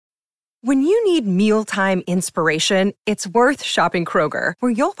When you need mealtime inspiration, it's worth shopping Kroger,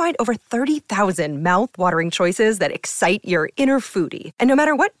 where you'll find over 30,000 mouth-watering choices that excite your inner foodie. And no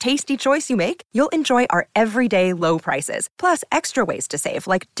matter what tasty choice you make, you'll enjoy our everyday low prices, plus extra ways to save,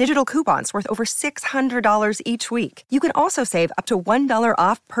 like digital coupons worth over $600 each week. You can also save up to $1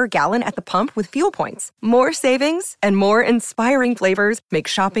 off per gallon at the pump with fuel points. More savings and more inspiring flavors make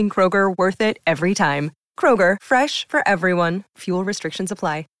shopping Kroger worth it every time. Kroger, fresh for everyone. Fuel restrictions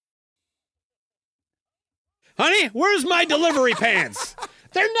apply. Honey, where's my delivery pants?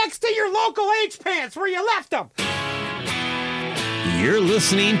 They're next to your local H pants where you left them. You're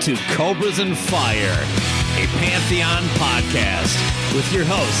listening to Cobras and Fire, a Pantheon podcast with your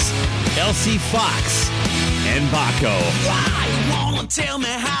hosts, Elsie Fox and Baco. Why you wanna tell me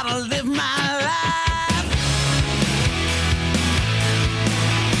how to live my life?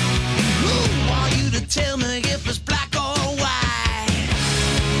 Who are you to tell me if it's black or white?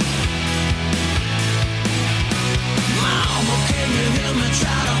 Mama, can you hear me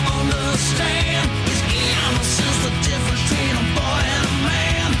try to understand? Is innocence the difference between a boy and a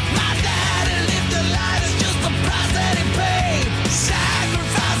man? My daddy lived a life, it's just the price that he paid.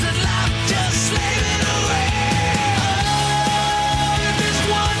 Sacrificing life, just slaving away. Oh, if there's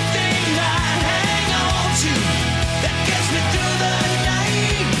one thing I hang on to that gets me through the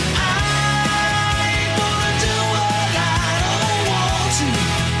night, I ain't gonna do what I don't want to.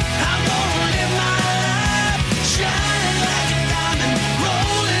 I'm gonna live my life shining like a diamond,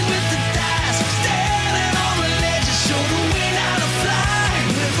 rolling with the dice, standing on the ledge to show the wind how to fly.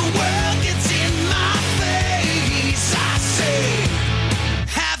 When the world gets in my face, I say,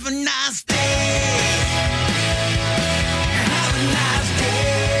 have a nice day. Have a nice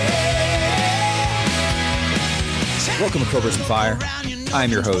day. Welcome to Cobras and Fire. I'm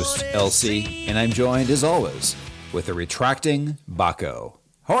your host, LC, and I'm joined, as always, with a retracting Baco.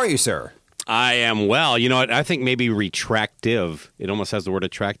 How are you, sir? I am well. You know what? I think maybe retractive. It almost has the word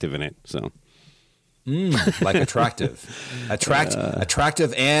attractive in it. So Like attractive.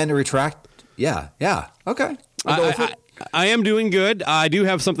 Attractive and retract. Yeah. Okay. I'll go with it. I am doing good. I do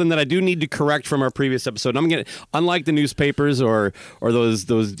have something that I do need to correct from our previous episode. I'm gonna, unlike the newspapers or those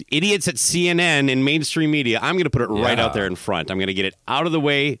idiots at CNN and mainstream media, I'm gonna put it right out there in front. I'm gonna get it out of the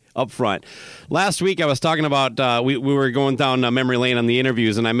way up front. Last week I was talking about we were going down memory lane on the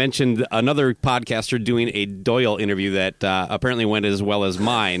interviews, and I mentioned another podcaster doing a Doyle interview that apparently went as well as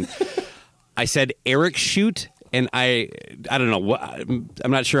mine. I said Eric Shoot. And I don't know,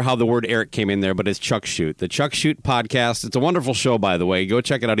 I'm not sure how the word Eric came in there, but it's Chuck Shoot. The Chuck Shoot podcast. It's a wonderful show, by the way. Go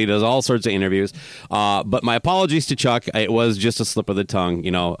check it out. He does all sorts of interviews. But my apologies to Chuck. It was just a slip of the tongue.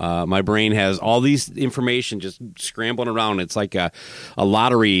 You know, my brain has all these information just scrambling around. It's like a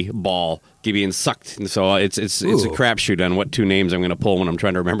lottery ball being sucked. And so it's a crapshoot on what two names I'm going to pull when I'm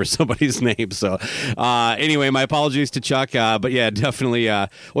trying to remember somebody's name. So anyway, my apologies to Chuck. But yeah, definitely.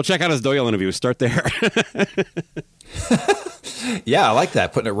 We'll check out his Doyle interview. Start there. Yeah, I like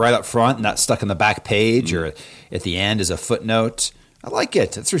that. Putting it right up front, not stuck on the back page or at the end as a footnote. I like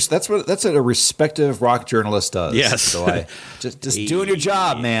it. That's what a respective rock journalist does. Yes. So I just doing your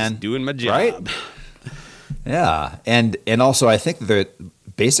job, man. Doing my job. Right? Yeah, and also I think that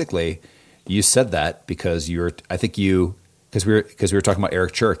basically you said that because we were talking about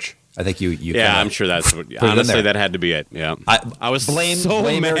Eric Church. I think you yeah, I'm sure that's what, honestly that had to be it. Yeah, I was blame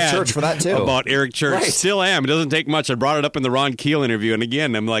mad Eric Church for that too. About Eric Church. Right. Still am. It doesn't take much. I brought it up in the Ron Keel interview, and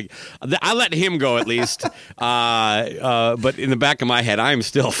again, I'm like, I let him go at least. But in the back of my head, I'm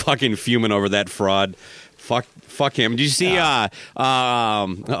still fucking fuming over that fraud. Fuck him. Did you see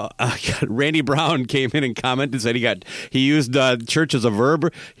Randy Brown came in and commented and said he used church as a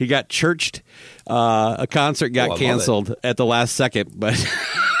verb. He got churched. A concert got canceled at the last second, but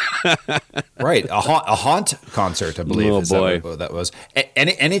right, a haunt concert, I believe. Oh boy, that was.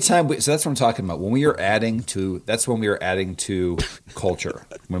 Anytime. So that's what I'm talking about. When we are adding to, that's when we are adding to culture.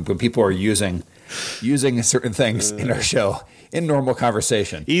 when people are using certain things in our show in normal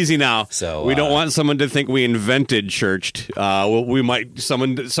conversation. Easy now. So we don't want someone to think we invented churched. We might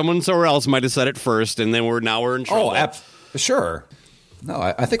someone somewhere else might have said it first, and then we're in trouble. Oh, sure. No,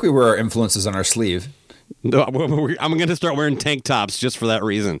 I think we wear our influences on our sleeve. No, I'm going to start wearing tank tops just for that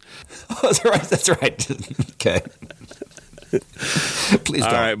reason. Oh, that's right. Okay. Please don't.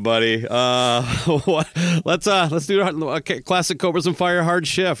 All right, buddy. Let's do a classic Cobras and Fire hard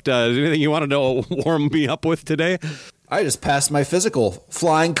shift. Is there anything you want to warm me up with today? I just passed my physical,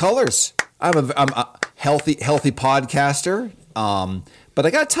 flying colors. I'm a healthy podcaster. But I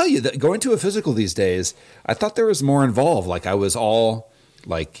got to tell you that going to a physical these days, I thought there was more involved. Like I was all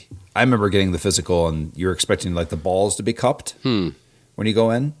like, I remember getting the physical and you're expecting like the balls to be cupped when you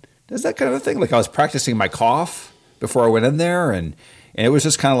go in. Is that kind of thing? Like I was practicing my cough before I went in there, and it was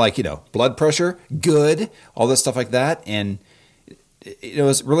just kind of like, blood pressure, good, all this stuff like that. And it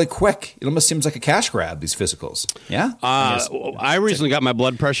was really quick. It almost seems like a cash grab, these physicals. Yeah? I recently got my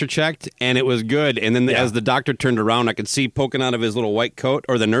blood pressure checked, and it was good. And then as the doctor turned around, I could see poking out of his little white coat,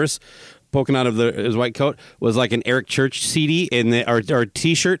 or the nurse poking out of his white coat, was like an Eric Church CD or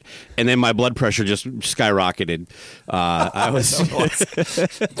T-shirt, and then my blood pressure just skyrocketed. I was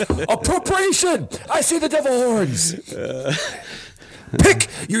appropriation. I see the devil horns. Pick.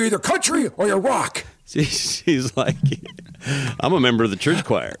 You're either country or you're rock. She's like, I'm a member of the church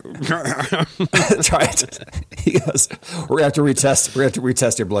choir. That's right. He goes, we're gonna have to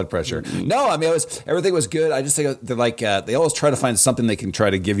retest your blood pressure. No, I mean everything was good. I just think they're like they always try to find something they can try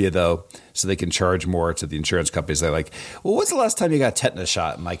to give you though, so they can charge more to the insurance companies. They're like, well, when's the last time you got a tetanus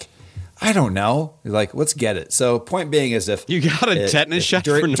shot? I'm like, I don't know. They're like, let's get it. So point being is if you got a tetanus shot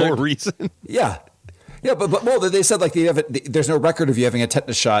for no reason. Yeah. Yeah, but well, they said like there's no record of you having a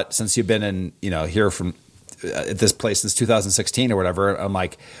tetanus shot since you've been in here from at this place since 2016 or whatever. I'm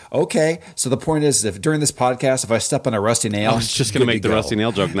like, okay. So the point is, if during this podcast, if I step on a rusty nail, I was just going to make the rusty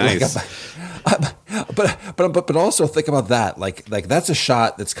nail joke. Nice, but also think about that. Like that's a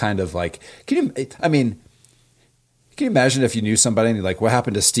shot that's kind of like, can you imagine if you knew somebody and you're like, what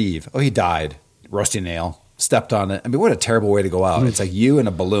happened to Steve? Oh, he died. Rusty nail. Stepped on it. I mean, what a terrible way to go out. It's like you and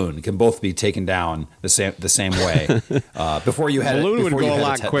a balloon can both be taken down the same way. Before you had balloon it, would go a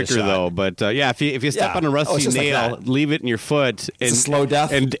lot quicker though. But if you step on a rusty nail, leave it in your foot, and slow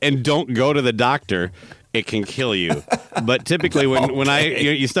death, and don't go to the doctor. It can kill you. But typically, when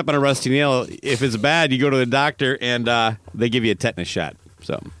you step on a rusty nail, if it's bad, you go to the doctor and they give you a tetanus shot.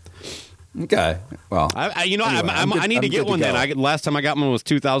 So. Okay. Well, I need to get one then. Last time I got one was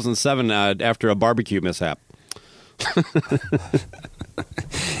 2007 after a barbecue mishap.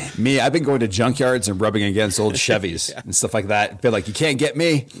 Me, I've been going to junkyards and rubbing against old Chevys and stuff like that. Feel like you can't get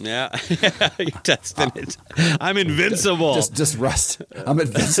me. Yeah, you're testing it. I'm invincible. Just rust. I'm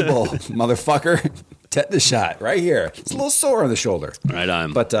invincible, motherfucker. Tetanus shot right here. It's a little sore on the shoulder. Right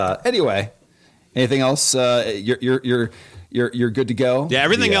on. But anyway, anything else? You're good to go. Yeah,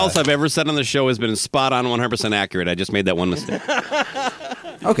 everything else I've ever said on the show has been spot on, 100% accurate. I just made that one mistake.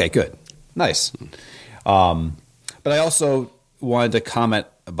 Okay, good, nice. But I also wanted to comment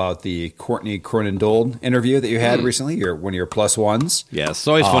about the Courtney Cronin Dole interview that you had recently. You're one of your plus ones. Yeah, it's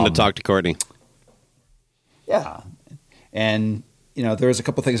always fun to talk to Courtney. Yeah, and there's a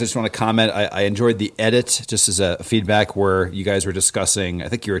couple things I just want to comment. I enjoyed the edit, just as a feedback, where you guys were discussing. I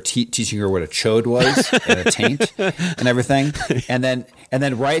think you were teaching her what a chode was and a taint and everything, and then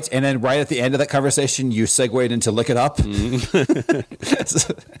right at the end of that conversation, you segued into look it up.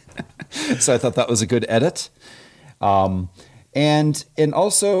 So I thought that was a good edit. And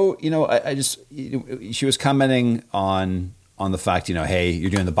also, I just she was commenting on the fact, hey, you're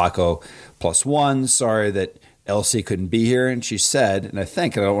doing the Baco plus one. Sorry that Elsie couldn't be here. And she said, and I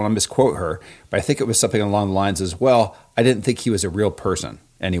don't want to misquote her, but I think it was something along the lines as well. I didn't think he was a real person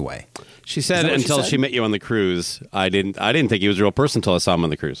anyway. She said until she met you on the cruise, I didn't think he was a real person until I saw him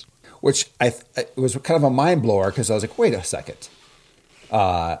on the cruise. Which it was kind of a mind blower because I was like, wait a second.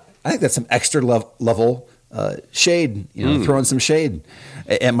 I think that's some extra level shade, throwing some shade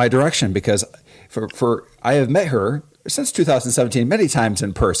in my direction, because for I have met her since 2017 many times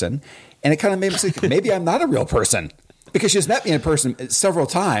in person, and it kind of made me think maybe I'm not a real person, because she's met me in person several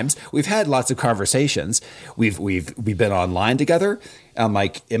times. We've had lots of conversations. We've been online together. I'm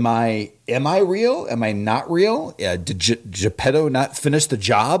like, am I real? Am I not real? Did Geppetto not finish the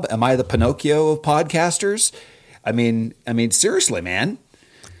job? Am I the Pinocchio of podcasters? I mean, seriously, man.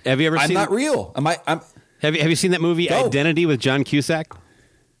 Have you ever I'm seen? not real. Have you seen that movie Identity with John Cusack?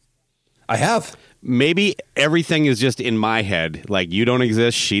 I have. Maybe everything is just in my head. Like, you don't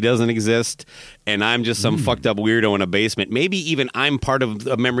exist, she doesn't exist, and I'm just some fucked up weirdo in a basement. Maybe even I'm part of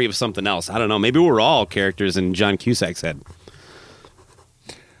a memory of something else. I don't know. Maybe we're all characters in John Cusack's head.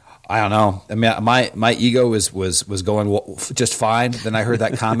 I don't know. I mean, my ego was going just fine. Then I heard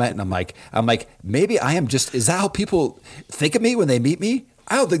that comment, and I'm like, maybe I am just. Is that how people think of me when they meet me?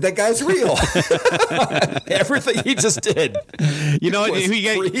 I don't think that guy's real. Everything he just did. You know,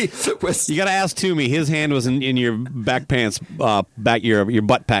 you got to ask Toomey. His hand was in your back pants, your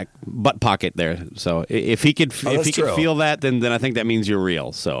butt pocket there. So if he could feel that, then I think that means you're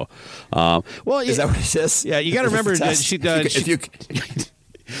real. So, is that what it is? Yeah, you got to remember that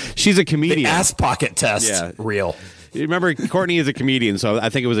she's a comedian. The ass pocket test. Yeah, real. You remember, Courtney is a comedian, so I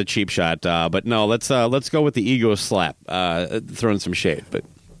think it was a cheap shot. But no, let's go with the ego slap, throwing some shade. But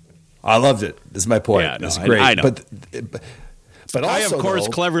I loved it. This is my point. Yeah, no, it's great. I know. But I, also, of course,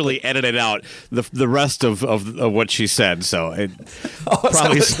 though- cleverly edited out the rest of what she said. So it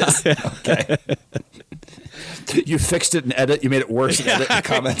probably okay. You fixed it in edit. You made it worse in edit and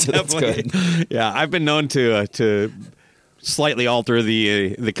commented. That's good. Yeah, I've been known to slightly alter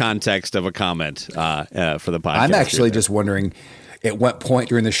the context of a comment for the podcast. I'm actually just wondering, at what point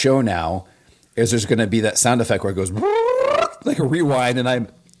during the show now is there's going to be that sound effect where it goes like a rewind, and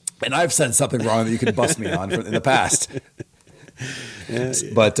I've said something wrong that you could bust me on in the past.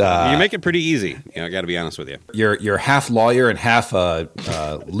 But you make it pretty easy. I got to be honest with you. You're half lawyer and half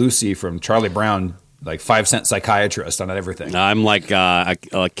Lucy from Charlie Brown, like 5-cent psychiatrist on everything. I'm like a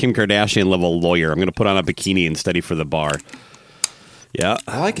Kim Kardashian level lawyer. I'm going to put on a bikini and study for the bar. Yeah,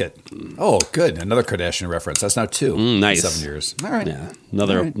 I like it. Oh, good. Another Kardashian reference. That's now 2. Nice. In 7 years. All right. Yeah,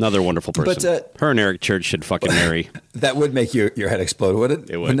 another wonderful person. But, her and Eric Church should fucking marry. That would make your head explode, wouldn't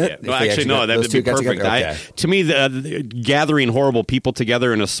it? It would. Wouldn't Yeah. it? Well, If they actually, no. got That those would two be got perfect. together? Okay. To me, the gathering horrible people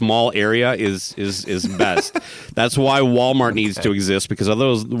together in a small area is best. That's why Walmart needs to exist, because of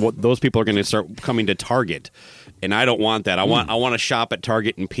those people are going to start coming to Target. And I don't want that. I want to shop at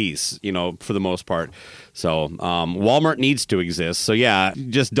Target in peace, for the most part. So Walmart needs to exist. So yeah,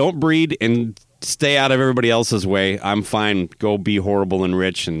 just don't breed and stay out of everybody else's way. I'm fine. Go be horrible and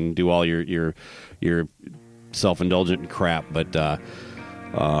rich and do all your self-indulgent crap. But so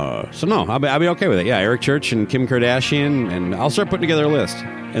no, I'll be okay with it. Yeah, Eric Church and Kim Kardashian, and I'll start putting together a list,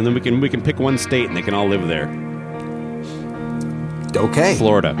 and then we can pick one state and they can all live there. Okay.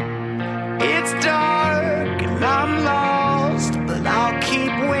 Florida. It's dark and I'm lost, but I'll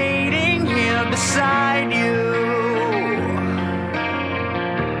keep waiting here beside you.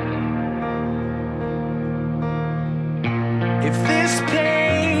 If this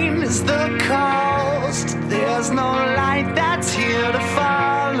pain is the cost, there's no light that's here to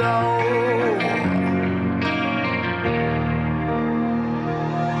follow.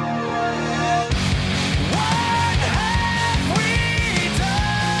 What have we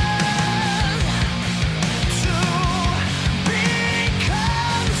done to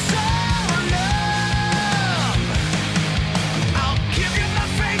become so numb? I'll give you my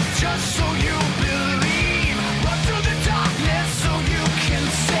faith just so you believe. Run through the darkness so you can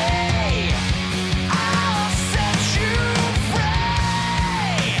say, I'll set you free.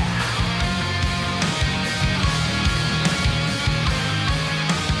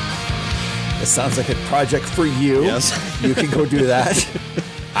 It sounds like a project for you. Yes. You can go do that.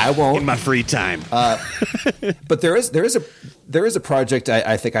 I won't. In my free time. But there is a project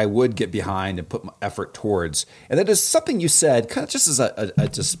I think I would get behind and put my effort towards, and that is something you said, kind of just as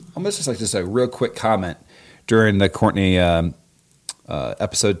just a real quick comment during the Courtney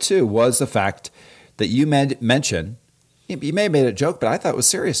episode 2, was the fact that you mentioned, you may have made a joke, but I thought it was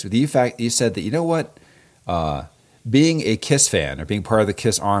serious with you. Fact, you said that, you know what, being a Kiss fan or being part of the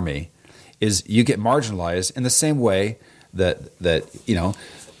Kiss Army is you get marginalized in the same way that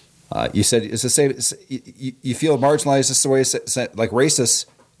you said it's the same. You feel marginalized the way like racist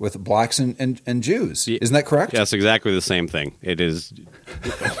with blacks and Jews. Isn't that correct? Yes, exactly the same thing. It is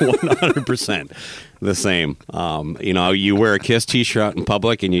 100% the same. You wear a Kiss T-shirt out in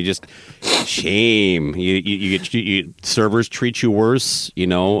public, and you just shame. You servers treat you worse.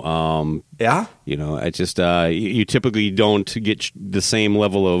 Yeah. It's just you typically don't get the same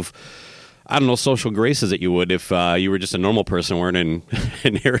level of, I don't know, social graces that you would if you were just a normal person wearing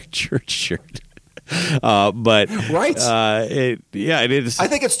an Eric Church shirt. But right, it is. I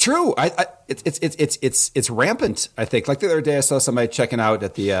think it's true. It's rampant. I think, like the other day, I saw somebody checking out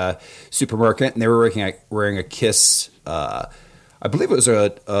at the supermarket, and they were wearing a Kiss. I believe it was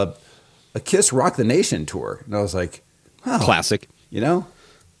a Kiss Rock the Nation tour, and I was like, wow, classic.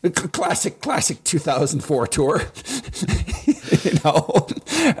 Classic 2004 tour.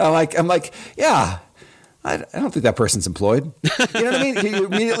 I'm like, yeah. I don't think that person's employed. You know what I mean? You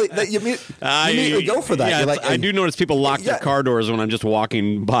immediately go for that. Yeah, You're like, I do notice people lock their car doors when I'm just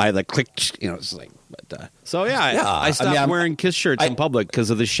walking by. Like, click. It's like. But, so I stopped wearing Kiss shirts in public because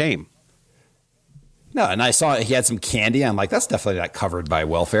of the shame. No, and I saw he had some candy. I'm like, that's definitely not covered by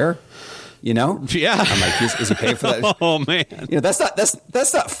welfare. Yeah. I'm like, is he paying for that? Oh man. That's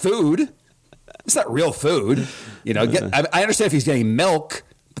not food. It's not real food. I understand if he's getting milk.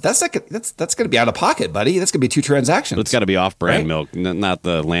 But that's going to be out of pocket, buddy. That's going to be 2 transactions. It's got to be off-brand right? milk, not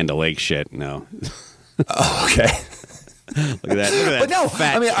the Land O'Lakes shit. No. Oh, okay. Look at that But no,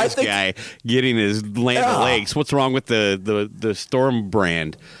 fat I think, guy getting his Land O'Lakes. What's wrong with the Storm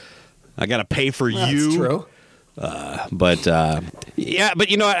brand? I got to pay for you. That's true. But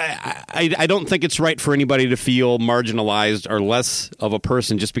you know, I don't think it's right for anybody to feel marginalized or less of a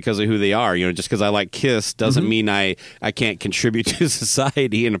person just because of who they are. You know, just because I like Kiss doesn't mean I can't contribute to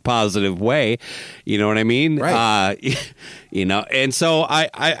society in a positive way. You know what I mean? Right. You know, and so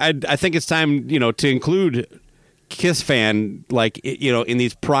I think it's time, you know, to include Kiss fan, like, you know, in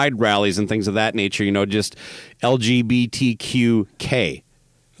these pride rallies and things of that nature. You know, just LGBTQK.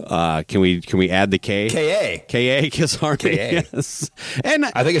 Can we add the K? KA, Kiss Army. KA. Yes. And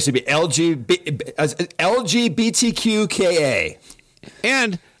I think it should be LGBTQKA.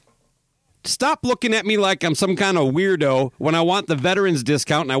 And stop looking at me like I'm some kind of weirdo when I want the veterans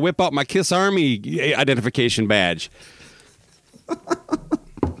discount and I whip out my Kiss Army identification badge.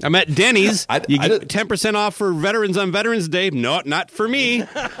 I'm at Denny's. You get 10% off for veterans on Veterans Day. No, not for me.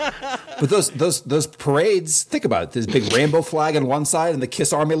 But those parades, think about it. There's a big rainbow flag on one side and the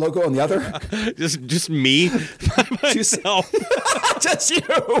Kiss Army logo on the other. just me by myself. Just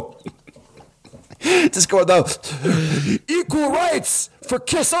you. Just going though. Equal rights for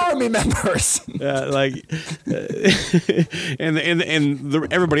Kiss Army members.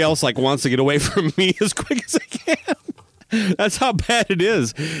 Everybody else like wants to get away from me as quick as I can. That's how bad it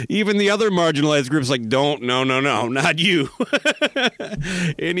is. Even the other marginalized groups like, no, not you.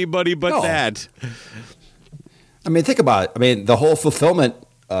 Anybody but that. I mean, think about it. I mean, the whole fulfillment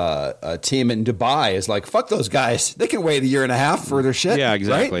team in Dubai is like, fuck those guys. They can wait a year and a half for their shit. Yeah,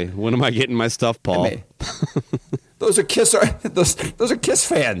 exactly. Right? When am I getting my stuff, Paul? I mean, those are Kiss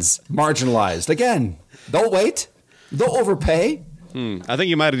fans, marginalized. Again, they'll wait. They'll overpay. I think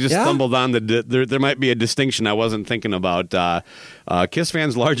you might have just stumbled on there might be a distinction I wasn't thinking about. Kiss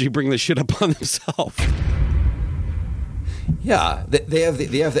fans largely bring the shit upon themselves. Yeah, they have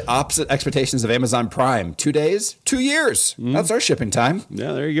the opposite expectations of Amazon Prime. 2 days, 2 years. That's our shipping time.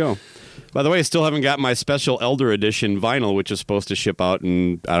 Yeah, there you go. By the way, I still haven't got my special Elder Edition vinyl, which is supposed to ship out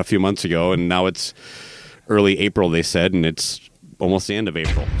a few months ago, and now it's early April, they said, and it's almost the end of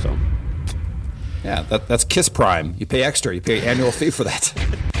April. So. Yeah, that's Kiss Prime. You pay extra. You pay annual fee for that.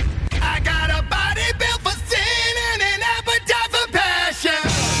 I got a body built for sin and an appetite for passion.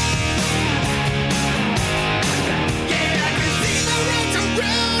 Yeah, I can see the road to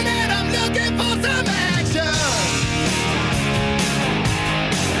ruin and I'm looking for some action.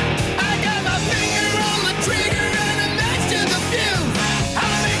 I got my finger on the trigger and a match to the fuse.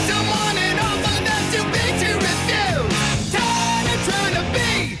 I'll make someone an offer that's too big to refuse. Tired of trying to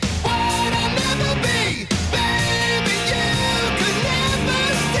be what I'll never be. Baby, you could never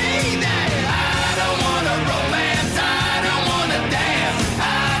see that. I don't wanna romance, I don't wanna dance.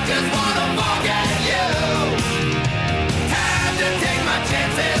 I just wanna forget you. Time to take my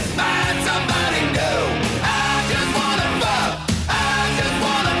chances, find somebody new. I just wanna fuck, I just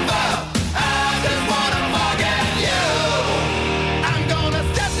wanna fuck, I just wanna forget you. I'm gonna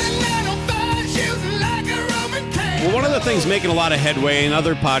set the night on fire, shooting like a Roman candle. Well, one of the things making a lot of headway, and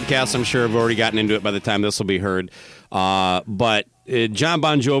other podcasts I'm sure have already gotten into it by the time this will be heard, but John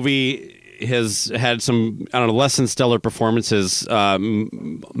Bon Jovi has had some, I don't know, less than stellar performances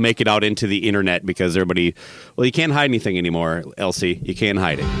make it out into the internet because everybody, well, you can't hide anything anymore, Elsie. You can't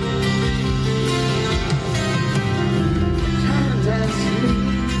hide it.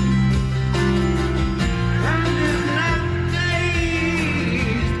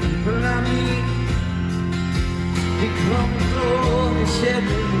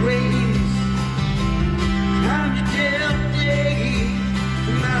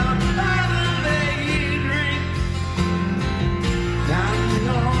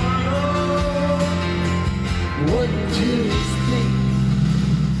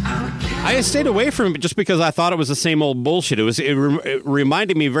 I stayed away from it just because I thought it was the same old bullshit. It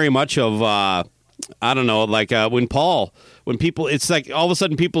reminded me very much of I don't know, like when people, it's like all of a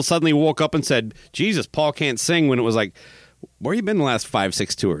sudden people suddenly woke up and said, Jesus, Paul can't sing, when it was like, where you been the last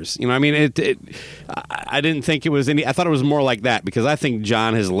 5-6 tours? You know, I mean, I didn't think it was any. I thought it was more like that because I think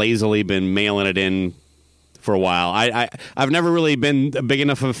John has lazily been mailing it in for a while. I've never really been a big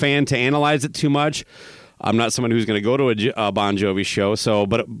enough of a fan to analyze it too much. I'm not someone who's going to go to a Bon Jovi show. So,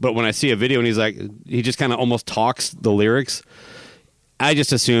 but when I see a video and he just kind of almost talks the lyrics, I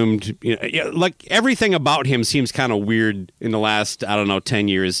just assumed, like everything about him seems kind of weird in the last, 10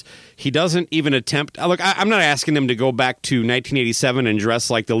 years. He doesn't even attempt. Look, I'm not asking him to go back to 1987 and dress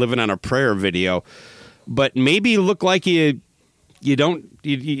like the Living on a Prayer video, but maybe look like I don't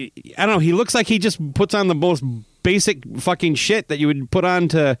know. He looks like he just puts on the most basic fucking shit that you would put on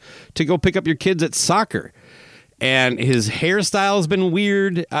to go pick up your kids at soccer. And his hairstyle has been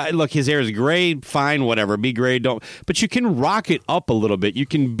weird. Look, his hair is gray, fine, whatever, be gray, don't. But you can rock it up a little bit. You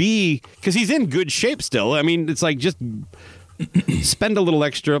can be, because he's in good shape still. I mean, it's like just spend a little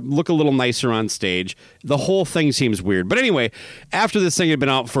extra, look a little nicer on stage. The whole thing seems weird. But anyway, after this thing had been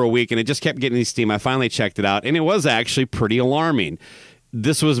out for a week and it just kept getting these steam, I finally checked it out, and it was actually pretty alarming.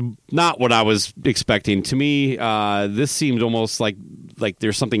 This was not what I was expecting. To me, this seemed almost like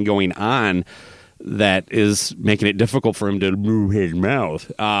there's something going on that is making it difficult for him to move his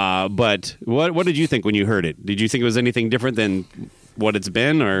mouth. But what did you think when you heard it? Did you think it was anything different than what it's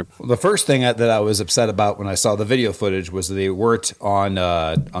been? Or the first thing that I was upset about when I saw the video footage was they weren't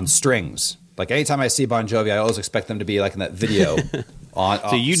on strings. Like anytime I see Bon Jovi, I always expect them to be like in that video.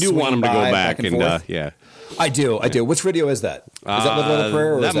 So you do want them to go back and yeah. I do. Which video is that? Is that Living on a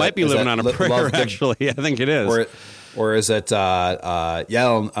Prayer? Or that might be Living on a Prayer, actually. I think it is. Or is it, I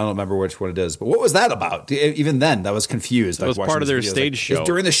don't remember which one it is. But what was that about? Even then, I was confused. It was part of their stage show.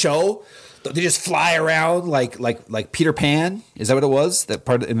 During the show, they just fly around like Peter Pan? Is that what it was? That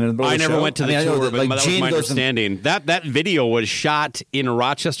part in the middle of the show? I never went to the tour, but that was my understanding. That video was shot in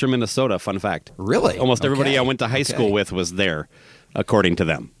Rochester, Minnesota, fun fact. Really? Almost everybody I went to high school with was there, according to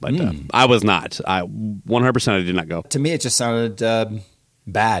them. But I was not. 100% I did not go. To me, it just sounded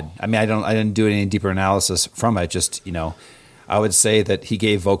bad. I mean, I didn't do any deeper analysis from it. Just, I would say that he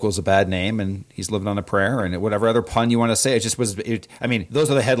gave vocals a bad name, and he's living on a prayer, and whatever other pun you want to say. It just was.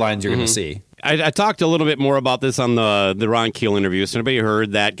 Those are the headlines you're going to see. I talked a little bit more about this on the Ron Keel interview, so everybody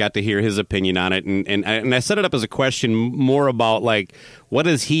heard that, got to hear his opinion on it, and I set it up as a question more about like, what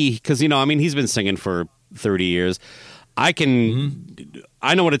is he? Because he's been singing for 30 years. I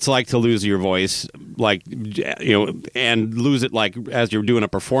know what it's like to lose your voice, like, and lose it like as you're doing a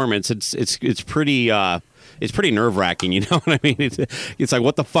performance. It's pretty nerve wracking. You know what I mean? It's like,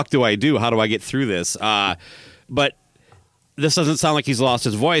 what the fuck do I do? How do I get through this? But this doesn't sound like he's lost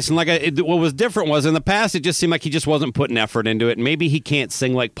his voice. And what was different was in the past, it just seemed like he just wasn't putting effort into it. Maybe he can't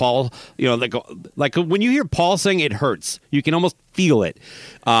sing like Paul. Like when you hear Paul sing, it hurts. You can almost feel it.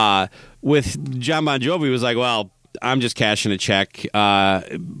 With John Bon Jovi, it was like, well, I'm just cashing a check,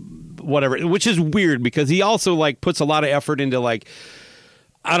 whatever, which is weird because he also puts a lot of effort into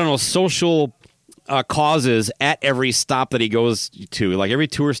social causes at every stop that he goes to. Like every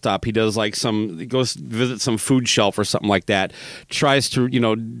tour stop, he does he goes visit some food shelf or something like that, tries to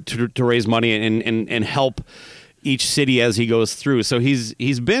to raise money and help each city as he goes through. So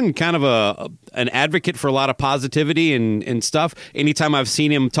he's been kind of an advocate for a lot of positivity and stuff. Anytime I've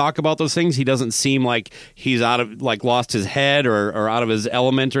seen him talk about those things, he doesn't seem like he's out of lost his head or out of his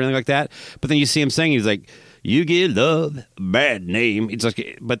element or anything like that. But then you see him saying, he's like, "You give love a bad name." It's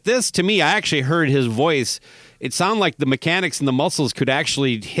like, but this to me, I actually heard his voice. It sounded like the mechanics and the muscles could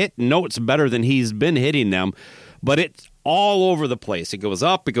actually hit notes better than he's been hitting them. But it's all over the place. It goes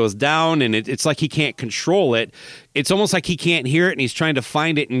up, it goes down, and it's like he can't control it. It's almost like he can't hear it, and he's trying to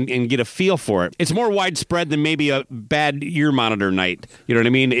find it and get a feel for it. It's more widespread than maybe a bad ear monitor night. You know what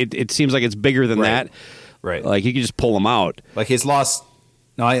I mean? It seems like it's bigger than that. Right. Like you can just pull him out. Like he's lost.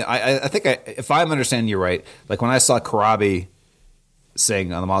 No, I think if I'm understanding you right, like when I saw Corabi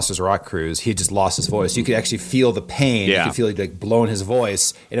sing on the Monsters of Rock cruise, he just lost his voice. You could actually feel the pain. Yeah. You could feel he'd blown his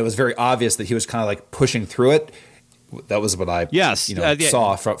voice, and it was very obvious that he was kind of pushing through it. That was what I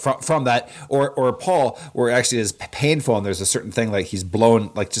saw from that. Or Paul, where actually is painful and there's a certain thing he's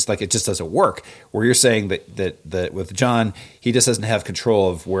blown, it just doesn't work. Where you're saying that with John, he just doesn't have control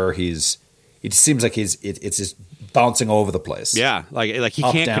of where he's. It seems like it's just bouncing over the place. Yeah, like he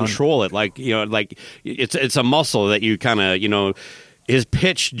can't control it. It's a muscle that you kind of his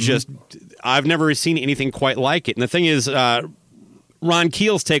pitch just. I've never seen anything quite like it. And the thing is. Ron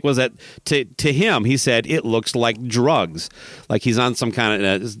Keel's take was that to him, he said it looks like drugs, like he's on some kind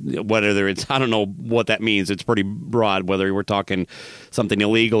of whether it's I don't know what that means. It's pretty broad. Whether we're talking something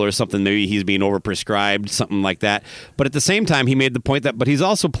illegal or something maybe he's being overprescribed, something like that. But at the same time, he made the point that but he's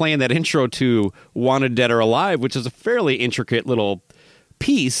also playing that intro to Wanted Dead or Alive, which is a fairly intricate little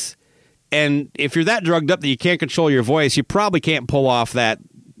piece. And if you're that drugged up that you can't control your voice, you probably can't pull off that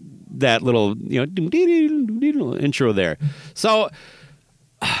little intro there. So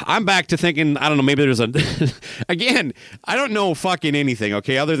I'm back to thinking, I don't know, maybe there's again, I don't know fucking anything,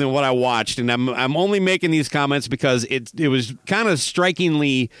 okay, other than what I watched, and I'm only making these comments because it was kind of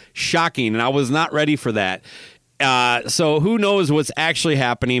strikingly shocking, and I was not ready for that. So who knows what's actually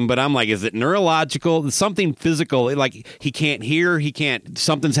happening, but I'm like, is it neurological? Something physical? Like he can't hear,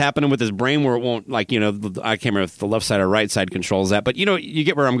 something's happening with his brain where it won't, I can't remember if the left side or right side controls that, but you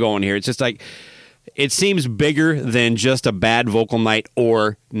get where I'm going here. It's just like, it seems bigger than just a bad vocal night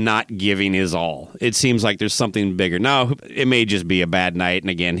or not giving his all. It seems like there's something bigger. Now, it may just be a bad night. And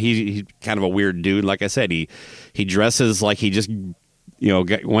again, he's kind of a weird dude. Like I said, he dresses like he just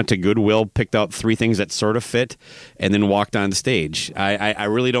went to Goodwill, picked out 3 things that sort of fit, and then walked on stage. I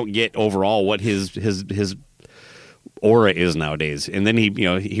really don't get overall what his aura is nowadays. And then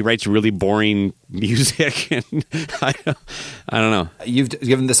he writes really boring music, and I don't know. You've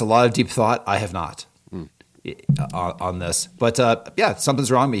given this a lot of deep thought. I have not on this, but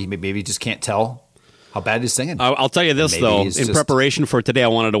something's wrong. Maybe he just can't tell how bad he's singing. I'll tell you this, Maybe though. In preparation for today, I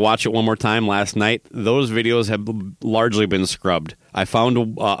wanted to watch it one more time last night. Those videos have largely been scrubbed. I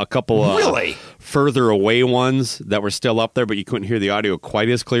found a couple further away ones that were still up there, but you couldn't hear the audio quite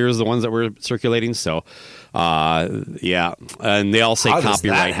as clear as the ones that were circulating. So, and they all say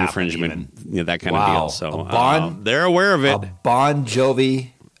copyright infringement, that kind of deal. So they're aware of it. A Bon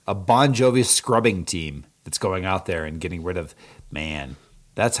Jovi scrubbing team that's going out there and getting rid of, man.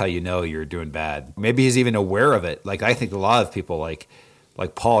 That's how you know you're doing bad. Maybe he's even aware of it. Like, I think a lot of people like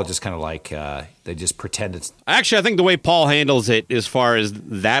Paul just kind of they just pretend it's... Actually, I think the way Paul handles it as far as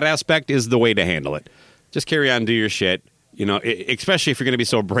that aspect is the way to handle it. Just carry on, do your shit. Especially if you're going to be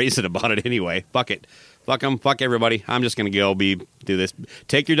so brazen about it anyway. Fuck it. Fuck them. Fuck everybody. I'm just going to go do this.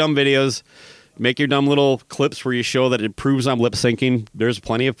 Take your dumb videos. Make your dumb little clips where you show that it proves I'm lip syncing. There's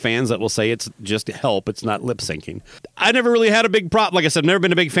plenty of fans that will say it's just help. It's not lip syncing. I never really had a big problem. Like I said, I've never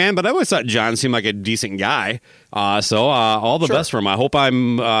been a big fan, but I always thought John seemed like a decent guy. So all the best for him. I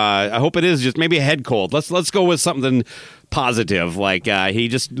hope it is just maybe a head cold. Let's go with something positive. Like he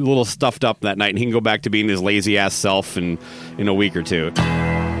just a little stuffed up that night, and he can go back to being his lazy ass self in a week or two.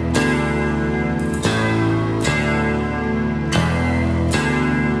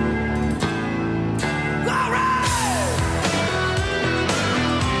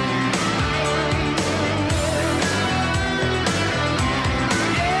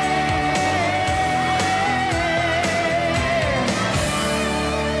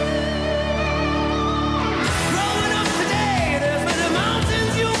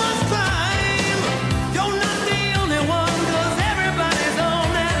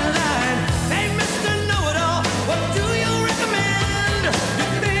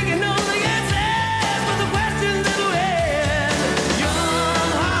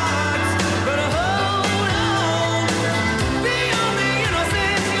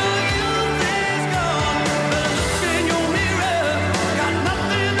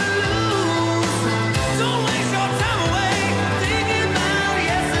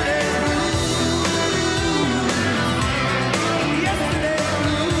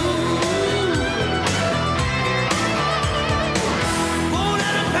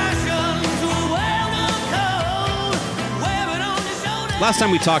 Last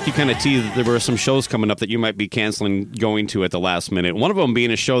time we talked, you kind of teased that there were some shows coming up that you might be canceling going to at the last minute. One of them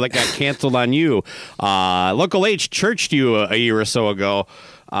being a show that got canceled on you. Local H churched you a year or so ago.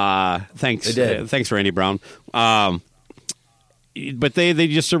 Thanks. They did. Thanks, Randy Brown. But they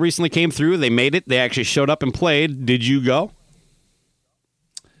just recently came through. They made it. They actually showed up and played. Did you go?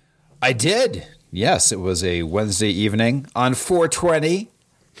 I did. Yes, it was a Wednesday evening on 420.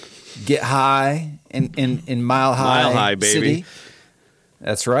 Get high in Mile High. Mile High, baby. City.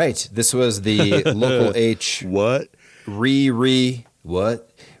 That's right. This was the Local H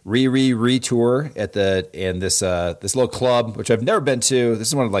re-tour at this little club, which I've never been to. This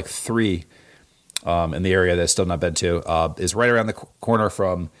is one of like 3 in the area that I've still not been to. Is right around the corner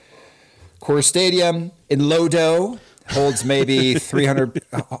from Coors Stadium in Lodo. Holds maybe 300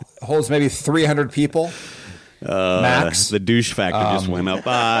 people. Max. The douche factor just went up.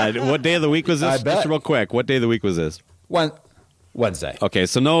 What day of the week was this? I bet. Just real quick. What day of the week was this? Wednesday. Okay,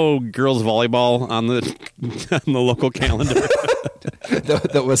 so no girls volleyball on the local calendar.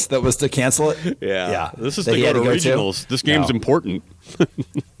 that was to cancel it. Yeah. This is That to he go had to to go to? regionals. This game's No. important.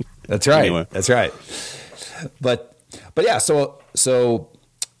 That's right. Anyway. That's right. But yeah, so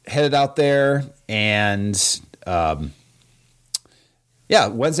headed out there and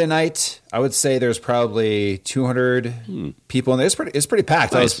Wednesday night, I would say there's probably 200 people in there. It's pretty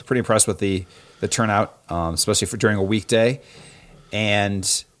packed. Nice. I was pretty impressed with the turnout, especially for during a weekday.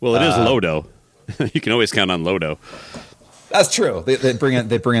 And Well, it is Lodo. You can always count on Lodo. that's true. They bring in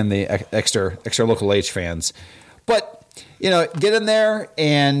the extra Local H fans, but get in there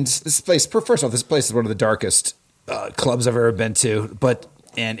and this place. First off, this place is one of the darkest clubs I've ever been to,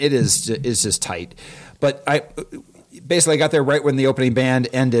 and it's just tight. But I got there right when the opening band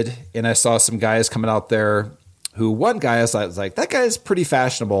ended, and I saw some guys coming out there. One guy I was like, that guy's pretty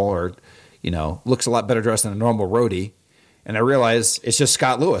fashionable, or looks a lot better dressed than a normal roadie. and I realize it's just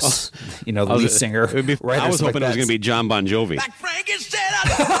Scott Lewis, the lead singer. I was hoping it was going to be John Bon Jovi. Like Frankie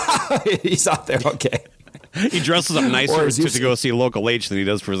said, He's out there, okay. He dresses up nicer to go see Local H than he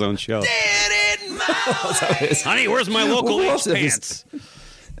does for his own show. Honey, where's my Local H pants?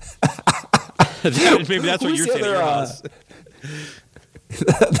 Maybe that's what you're saying.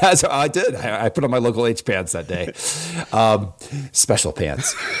 That's what I did. I put on my Local H pants that day, special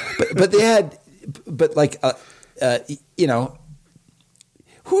pants. But they had, what other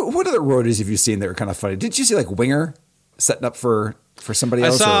roadies have you seen that were kind of funny? Did you see like Winger setting up for somebody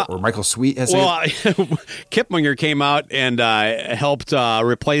else, or Michael Sweet? Kip Winger came out and helped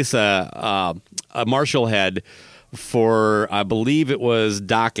replace a Marshall head for, I believe it was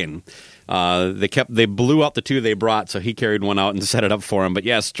Dokken. They blew out the two they brought, so he carried one out and set it up for him. But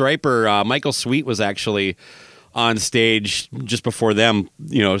yeah, Stryper, Michael Sweet was actually on stage just before them,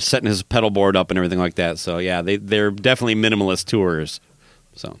 setting his pedal board up and everything like that. So yeah, they're definitely minimalist tours.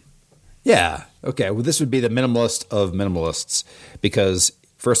 So yeah, okay. Well, this would be the minimalist of minimalists because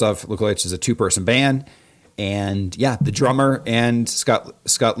first off, Local H is a 2-person band, and yeah, the drummer and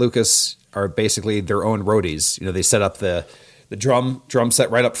Scott Lucas are basically their own roadies. They set up the drum set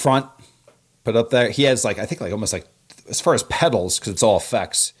right up front. Put up there. He has almost as far as pedals, because it's all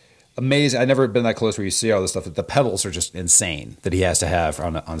effects. Amazing. I've never been that close where you see all this stuff. The pedals are just insane that he has to have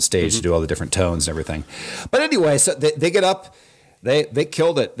on stage to do all the different tones and everything. But anyway, so they get up. They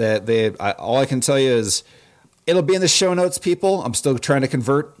killed it. All I can tell you is it'll be in the show notes, people. I'm still trying to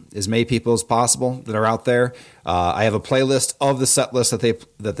convert as many people as possible that are out there. I have a playlist of the set list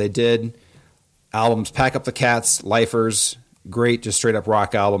that they did. Albums: Pack Up the Cats, Lifers. Great, just straight up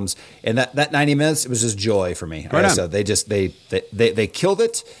rock albums, and that 90 minutes, it was just joy for me. Right, so they killed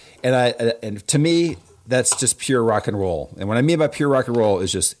it, and to me, that's just pure rock and roll. And what I mean by pure rock and roll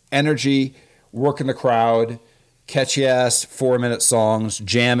is just energy, working the crowd, catchy ass 4-minute songs,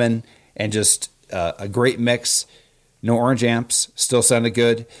 jamming, and just a great mix. No orange amps, still sounded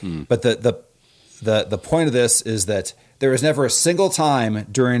good. But the point of this is that there was never a single time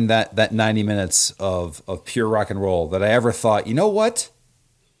during that 90 minutes of pure rock and roll that I ever thought, you know what?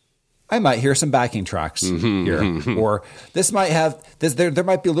 I might hear some backing tracks here. Or this might have this. There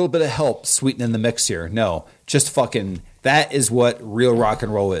might be a little bit of help sweetening the mix here. No, just fucking, that is what real rock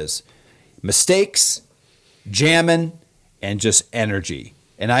and roll is. Mistakes, jamming, and just energy.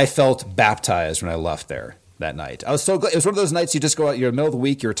 And I felt baptized when I left there that night. I was so glad. It was one of those nights you just go out, you're in the middle of the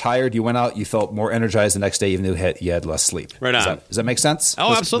week, you're tired, you went out, you felt more energized the next day, even though you had less sleep. Right on. Does that make sense?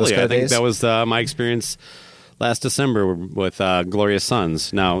 Oh, absolutely. I think that was my experience last December with Glorious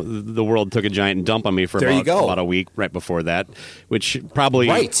Sons. Now, the world took a giant dump on me for about a week right before that, which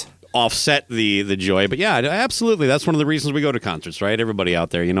probably offset the joy. But yeah, absolutely. That's one of the reasons we go to concerts, right? Everybody out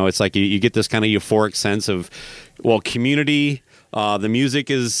there, it's like you get this kind of euphoric sense of, community. The music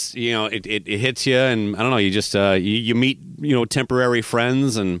is, it hits you, and I don't know, you just you meet temporary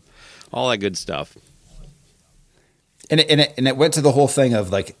friends and all that good stuff. And it went to the whole thing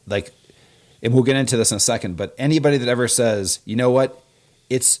of like, and we'll get into this in a second. But anybody that ever says, you know what,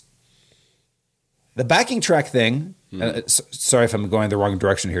 it's the backing track thing. Sorry if I'm going the wrong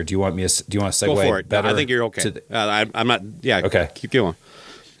direction here. Do you want to segue? Go for it. Better? I think you're okay. I'm not. Yeah. Okay. Keep going.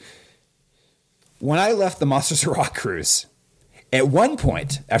 When I left the Monsters of Rock cruise, at one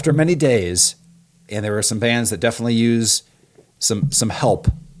point, after many days, and there were some bands that definitely use some help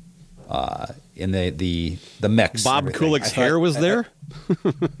in the mix. Bob Kulick's hair was there?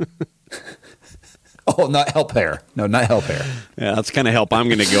 Oh, not help hair. No, not help hair. Yeah, that's the kind of help I'm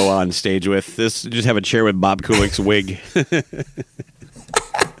going to go on stage with. Just have a chair with Bob Kulick's wig.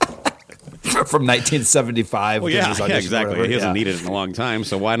 From 1975. Well, yeah, exactly. He hasn't needed it in a long time,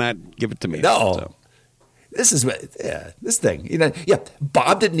 so why not give it to me? No. So. This is this thing.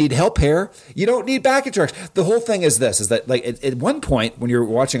 Bob didn't need help hair. You don't need backing tracks. The whole thing is this: is that like at one point when you're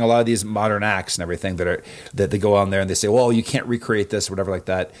watching a lot of these modern acts and everything that they go on there and they say, well, you can't recreate this or whatever like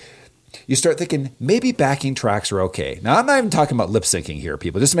that. You start thinking maybe backing tracks are okay. Now, I'm not even talking about lip syncing here,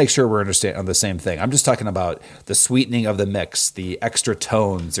 people, just to make sure we're on the same thing. I'm just talking about the sweetening of the mix, the extra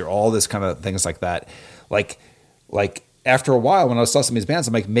tones, or all this kind of things like that. Like after a while, when I saw some of these bands,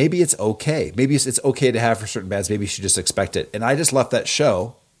 I'm like, maybe it's okay. Maybe it's okay to have for certain bands. Maybe you should just expect it. And I just left that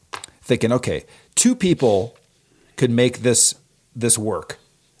show thinking, okay, 2 people could make this work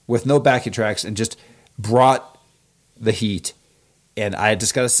with no backing tracks and just brought the heat. And I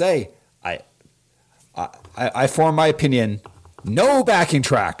just got to say, I form my opinion. No backing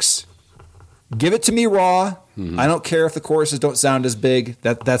tracks. Give it to me raw. Mm-hmm. I don't care if the choruses don't sound as big.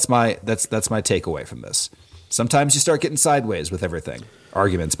 That's my takeaway from this. Sometimes you start getting sideways with everything.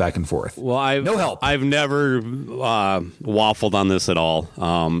 arguments back and forth. Well, no help. I've never waffled on this at all.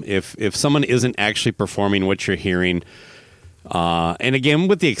 If someone isn't actually performing what you're hearing, and again,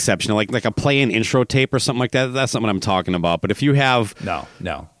 with the exception of like a play-in intro tape or something like that, that's not what I'm talking about. But if you have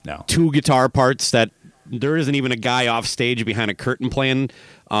no two guitar parts that there isn't even a guy off stage behind a curtain playing,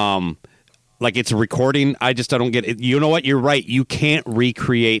 like it's a recording, I don't get it. You know what? You're right. You can't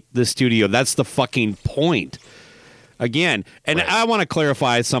recreate the studio. That's the fucking point. Again, and right. I want to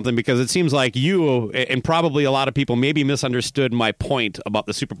clarify something because it seems like you and probably a lot of people maybe misunderstood my point about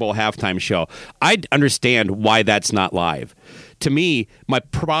the Super Bowl halftime show. I understand why that's not live. To me, my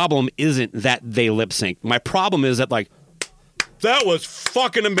problem isn't that they lip sync. My problem is that, like, that was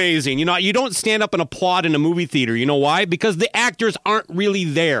fucking amazing. You know, you don't stand up and applaud in a movie theater. You know why? Because the actors aren't really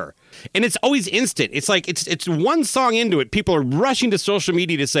there. And it's always instant. It's like it's one song into it. People are rushing to social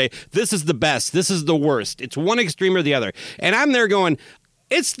media to say, this is the best, this is the worst. It's one extreme or the other. And I'm there going,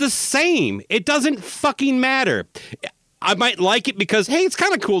 it's the same. It doesn't fucking matter. I might like it because, hey, it's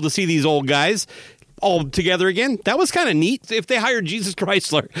kind of cool to see these old guys all together again. That was kind of neat. If they hired Jesus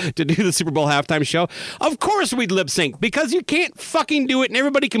Chrysler to do the Super Bowl halftime show, of course we'd lip sync because you can't fucking do it and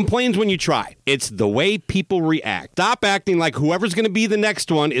everybody complains when you try. It's the way people react. Stop acting like whoever's going to be the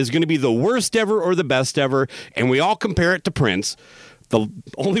next one is going to be the worst ever or the best ever, and we all compare it to Prince. The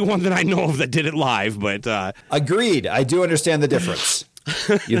only one that I know of that did it live, but... Agreed. I do understand the difference.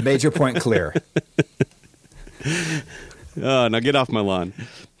 You've made your point clear. Now get off my lawn.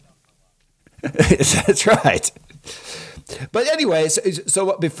 That's right. But anyway,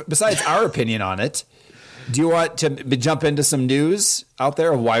 so besides our opinion on it, do you want to jump into some news out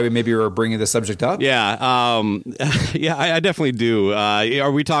there of why we were bringing the subject up? Yeah, I definitely do.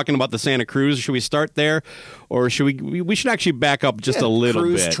 Are we talking about the Santa Cruz? Should we start there, or should we should actually back up just a little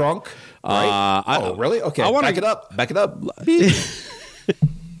Cruz bit? Trunk, right? Really? Okay, back it up. Back it up. Beep.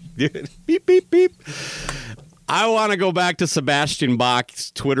 Beep, beep, beep. I want to go back to Sebastian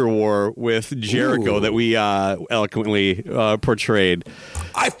Bach's Twitter war with Jericho that we eloquently portrayed.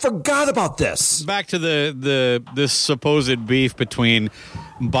 I forgot about this. Back to this supposed beef between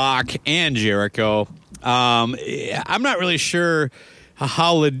Bach and Jericho. I'm not really sure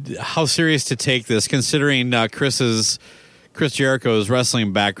how serious to take this, considering Chris Jericho's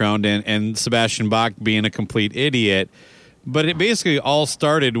wrestling background and Sebastian Bach being a complete idiot. But it basically all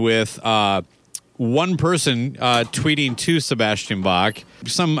started with one person tweeting to Sebastian Bach,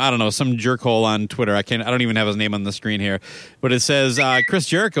 some jerkhole on Twitter. I don't even have his name on the screen here, but it says Chris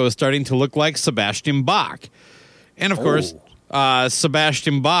Jericho is starting to look like Sebastian Bach, and of course,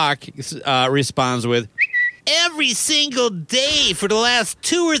 Sebastian Bach responds with, "Every single day for the last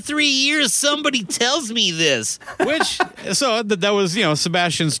 2 or 3 years, somebody tells me this." That was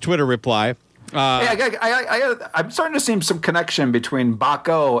Sebastian's Twitter reply. I'm starting to see some connection between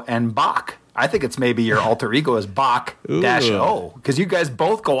Baco and Bach. I think it's maybe your alter ego is Bach-O, because you guys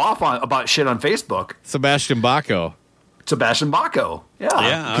both go off about shit on Facebook. Sebastian Baco.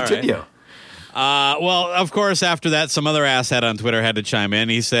 Yeah. Continue. Right. Well, of course, after that, some other asshat on Twitter had to chime in.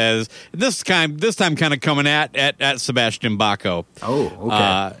 He says, this time kind of coming at Sebastian Baco. Oh,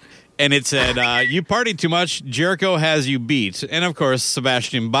 okay. And it said, you partied too much, Jericho has you beat. And, of course,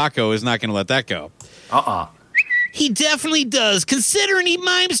 Sebastian Baco is not going to let that go. He definitely does, considering he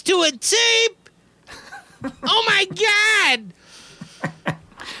mimes to a tape. Oh, my God.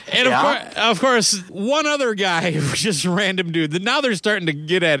 And, of course, one other guy, just random dude. Now they're starting to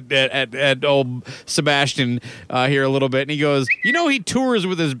get at old Sebastian here a little bit. And he goes, he tours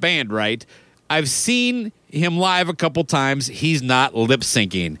with his band, right? I've seen him live a couple times. He's not lip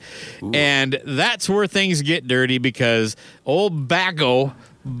syncing. And that's where things get dirty because old Baco,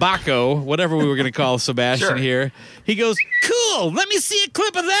 whatever we were going to call Sebastian here, he goes, "Cool, let me see a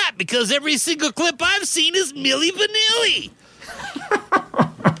clip of that because every single clip I've seen is Milli Vanilli."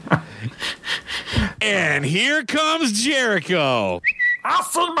 And here comes Jericho. I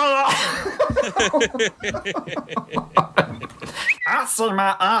see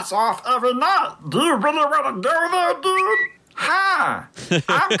my ass off every night. Do you really want to go there, dude? Hi,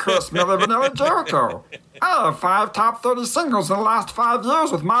 I'm Chris Milli Vanilli Jericho. I have 5 top 30 singles in the last 5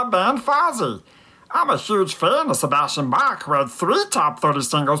 years with my band Fozzy. I'm a huge fan of Sebastian Bach, who had 3 top 30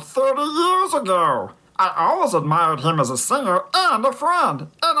 singles 30 years ago. I always admired him as a singer and a friend,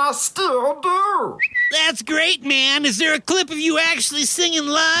 and I still do. That's great, man. Is there a clip of you actually singing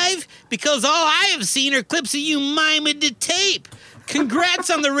live? Because all I have seen are clips of you miming to tape. Congrats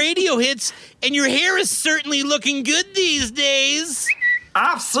on the radio hits, and your hair is certainly looking good these days.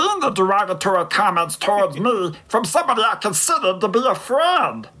 I've seen the derogatory comments towards me from somebody I considered to be a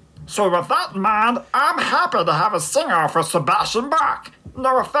friend. So with that in mind, I'm happy to have a singer for Sebastian Bach.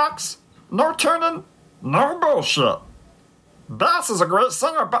 no effects, no tuning, no bullshit. Bass is a great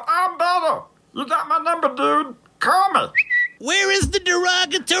singer, but I'm better. You got my number, dude. Call me. Where is the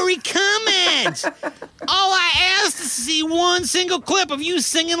derogatory comment? All I asked is to see one single clip of you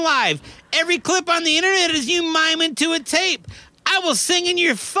singing live. Every clip on the internet is you miming to a tape. I will sing in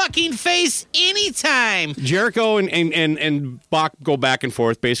your fucking face anytime. Jericho and Bach go back and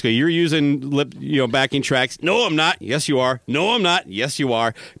forth. Basically, you're using backing tracks. No, I'm not. Yes, you are. No, I'm not. Yes, you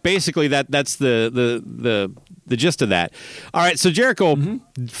are. Basically, that's the gist of that. All right, so Jericho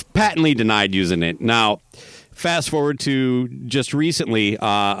patently denied using it. Now, fast forward to just recently,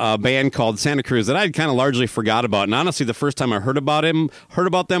 a band called Santa Cruz that I'd kind of largely forgot about. And honestly, the first time I heard about them,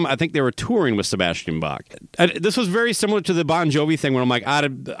 I think they were touring with Sebastian Bach. This was very similar to the Bon Jovi thing where I'm like, I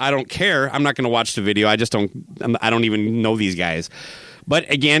don't care. I'm not going to watch the video. I don't even know these guys. But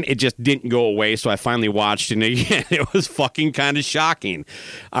again, it just didn't go away, so I finally watched, and again, it was fucking kind of shocking.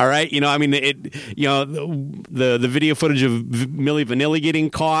 All right, the video footage of Milli Vanilli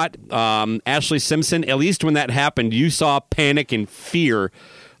getting caught, Ashley Simpson. At least when that happened, you saw panic and fear,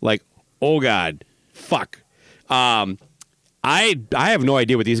 like, oh god, fuck. I have no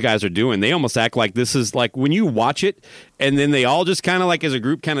idea what these guys are doing. They almost act like this is like when you watch it, and then they all just kind of like as a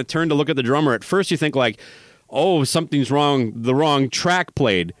group kind of turn to look at the drummer. At first, you think like, oh, something's wrong, the wrong track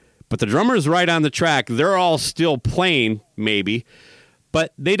played. But the drummer's right on the track. They're all still playing, maybe.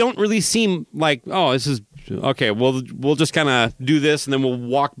 But they don't really seem like, oh, this is, okay, we'll just kind of do this, and then we'll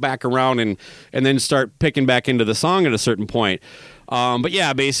walk back around and then start picking back into the song at a certain point. But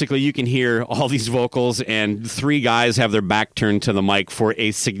yeah, basically you can hear all these vocals, and three guys have their back turned to the mic for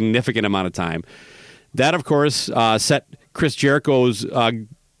a significant amount of time. That, of course, set Chris Jericho's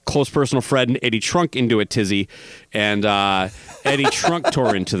close personal friend Eddie Trunk into a tizzy, and Eddie Trunk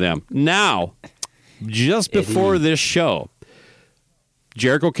tore into them. Now, just before this show,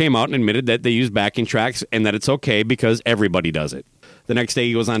 Jericho came out and admitted that they use backing tracks and that it's okay because everybody does it. The next day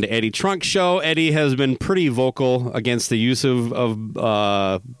he goes on to Eddie Trunk's show. Eddie has been pretty vocal against the use of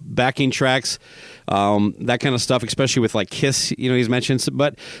backing tracks, that kind of stuff, especially with like Kiss, he's mentioned.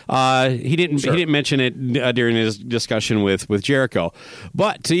 But he didn't mention it during his discussion with Jericho.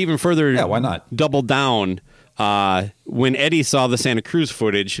 But to even further, why not? Double down. When Eddie saw the Santa Cruz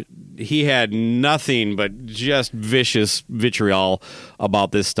footage, he had nothing but just vicious vitriol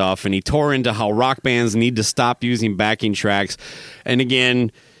about this stuff, and he tore into how rock bands need to stop using backing tracks, and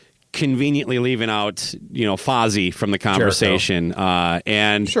again, conveniently leaving out Fozzy from the conversation.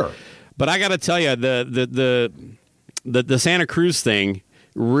 Sure, but I got to tell you, the Santa Cruz thing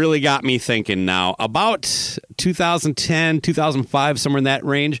really got me thinking. Now, about 2010, 2005, somewhere in that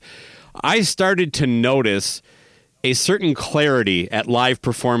range, I started to notice a certain clarity at live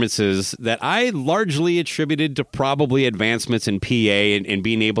performances that I largely attributed to probably advancements in PA and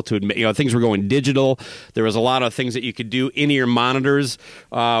being able to admit, things were going digital. There was a lot of things that you could do. In-ear monitors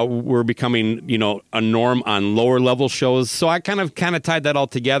were becoming, a norm on lower level shows. So I kind of tied that all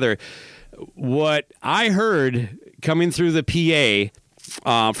together. What I heard coming through the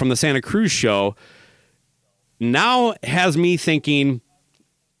PA from the Santa Cruz show now has me thinking,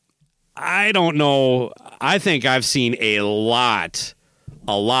 I don't know. I think I've seen a lot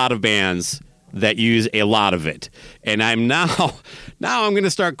of bands that use a lot of it. And I'm now I'm going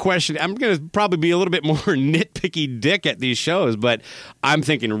to start questioning. I'm going to probably be a little bit more nitpicky dick at these shows, but I'm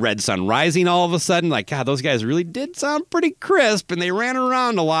thinking Red Sun Rising all of a sudden. Like, God, those guys really did sound pretty crisp, and they ran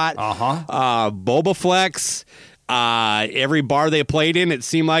around a lot. Boba Flex. Every bar they played in, it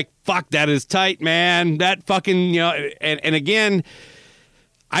seemed like, fuck, that is tight, man. That fucking, and again,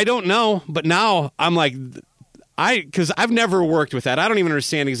 I don't know, but now I'm like, because I've never worked with that. I don't even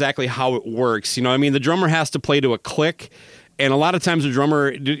understand exactly how it works. The drummer has to play to a click, and a lot of times the drummer,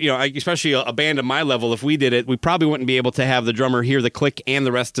 especially a band of my level, if we did it, we probably wouldn't be able to have the drummer hear the click and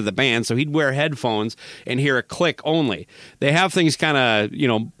the rest of the band, so he'd wear headphones and hear a click only. They have things kind of,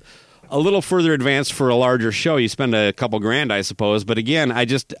 a little further advanced for a larger show. You spend a couple grand, I suppose, but again,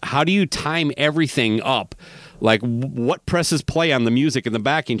 how do you time everything up? Like, what presses play on the music and the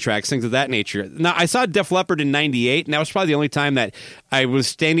backing tracks, things of that nature. Now, I saw Def Leppard in 98, and that was probably the only time that I was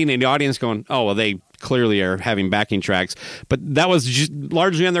standing in the audience going, oh, well, they clearly are having backing tracks. But that was just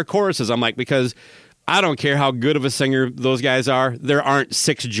largely on their choruses, I'm like, because I don't care how good of a singer those guys are. There aren't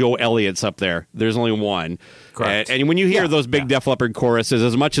 6 Joe Elliott's up there. There's only one. Correct. And when you hear those big Def Leppard choruses,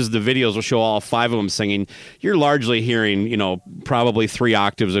 as much as the videos will show all 5 of them singing, you're largely hearing, probably 3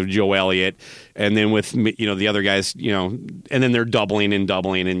 octaves of Joe Elliott. And then with, the other guys, and then they're doubling,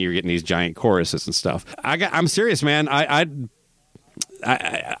 and you're getting these giant choruses and stuff. I'm serious, man. I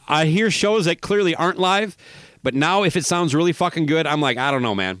hear shows that clearly aren't live, But now if it sounds really fucking good, I'm like, I don't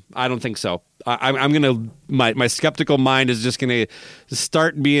know, man. I don't think so. I'm going to, my skeptical mind is just going to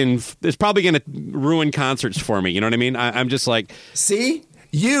start being, it's probably going to ruin concerts for me. You know what I mean? I'm just like. See?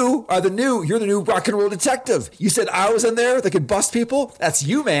 You're the new rock and roll detective. You said I was in there that could bust people. That's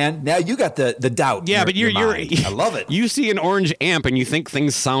you, man. Now you got the doubt. Yeah, but you're I love it. You see an orange amp and you think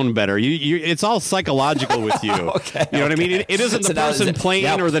things sound better. It's all psychological with you. Okay, you know what I mean? It isn't the person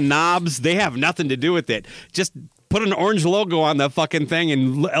playing or the knobs. They have nothing to do with it. Just put an orange logo on the fucking thing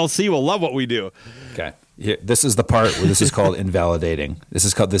and LC will love what we do. Okay. Here, this is the part where this is called invalidating.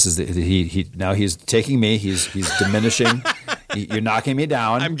 Now he's taking me. He's diminishing. You're knocking me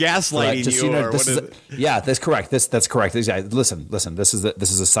down. I'm gaslighting you. So you know, yeah, that's correct. That's correct. Listen. This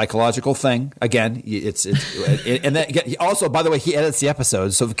is a psychological thing. Again, it's and then again, also, by the way, he edits the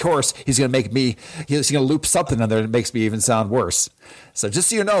episodes, so of course he's going to loop something in there that makes me even sound worse. So just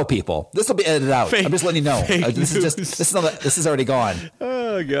so you know, people, this will be edited out. I'm just letting you know. This is already gone.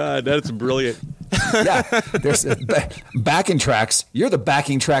 Oh God, that's brilliant. Yeah, there's backing tracks. You're the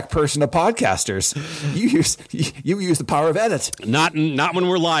backing track person of podcasters. You use the power of edit. Not when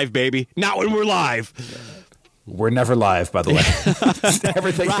we're live, baby. Not when we're live. We're never live, by the way.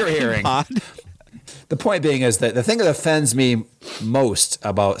 Everything you're hearing. The point being is that the thing that offends me most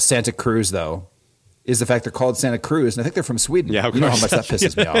about Santa Cruz, though, is the fact they're called Santa Cruz, and I think they're from Sweden. Yeah, you know how much that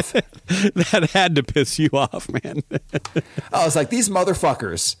pisses me off. That had to piss you off, man. I was like, these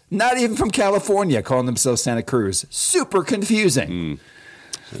motherfuckers, not even from California, calling themselves Santa Cruz. Super confusing.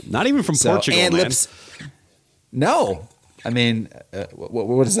 Not even from Portugal, and man. No. I mean,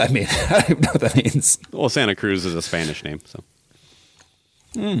 what does that mean? I don't even know what that means. Well, Santa Cruz is a Spanish name, so.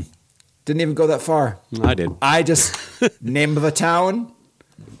 Didn't even go that far. I did. I just, name of a town,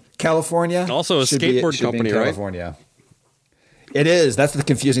 California. Also a skateboard company, right? California. It is. That's the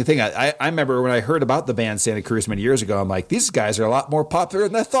confusing thing. I remember when I heard about the band Santa Cruz many years ago, I'm like, these guys are a lot more popular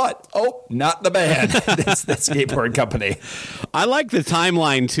than I thought. Oh, not the band. It's the skateboard company. I like the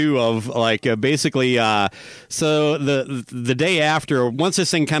timeline, too, of like basically so the day after, once this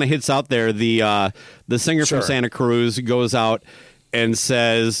thing kind of hits out there, the singer from Santa Cruz goes out and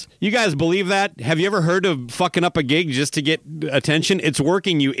says, you guys believe that? Have you ever heard of fucking up a gig just to get attention? It's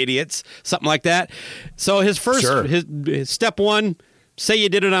working, you idiots. Something like that. So his first, his step one, say you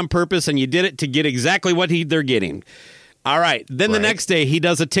did it on purpose and you did it to get exactly what they're getting. All right. Then the next day he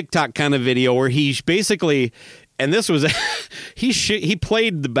does a TikTok kind of video where he basically, and this was, he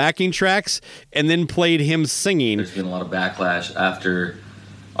played the backing tracks and then played him singing. There's been a lot of backlash after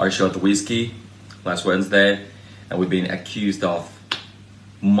our show at the Whiskey last Wednesday, and we've been accused of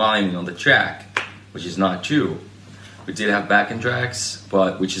miming on the track, which is not true. We did have backing tracks,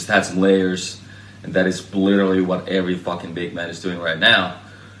 but we just had some layers, and that is literally what every fucking big man is doing right now,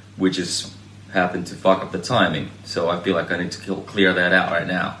 which is happened to fuck up the timing. So I feel like I need to clear that out right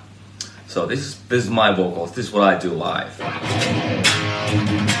now. So this is my vocals. This is what I do live.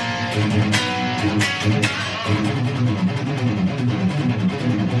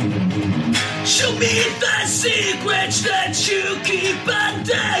 Show me the secrets that you keep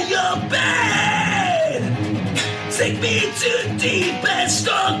under your bed. Take me to deepest,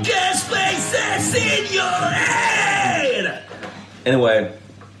 darkest places in your head. Anyway,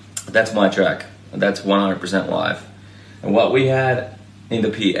 that's my track. And that's 100% live. And what we had in the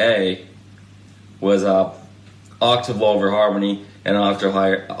PA was a octave lower harmony and an octave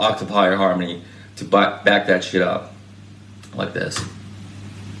higher harmony to back that shit up. Like this.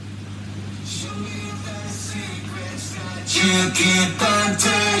 You keep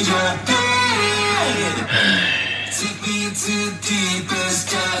under your bed. Take me to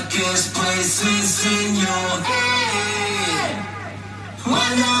deepest, darkest places in your head.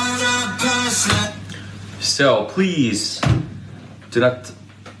 100%. So please do not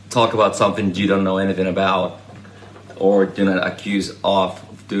talk about something you don't know anything about, or do not accuse us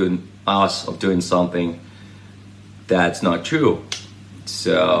of doing something that's not true.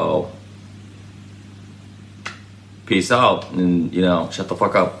 So peace out, and shut the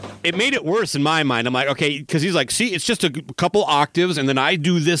fuck up. It made it worse in my mind. I'm like, okay, because he's like, see, it's just a couple octaves, and then I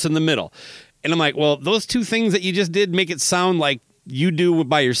do this in the middle. And I'm like, well, those two things that you just did make it sound like you do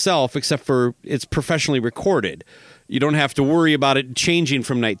by yourself, except for it's professionally recorded. You don't have to worry about it changing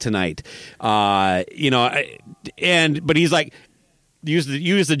from night to night. But he's like, use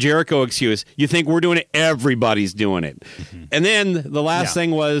the Jericho excuse. You think we're doing it? Everybody's doing it. Mm-hmm. And then the last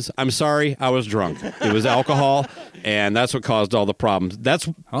thing was, I'm sorry, I was drunk. It was alcohol, and that's what caused all the problems.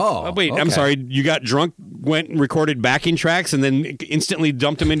 Okay. I'm sorry, you got drunk, went and recorded backing tracks, and then instantly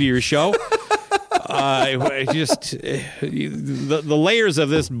dumped them into your show? the layers of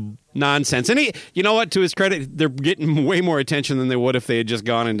this nonsense. And you know what? To his credit, they're getting way more attention than they would if they had just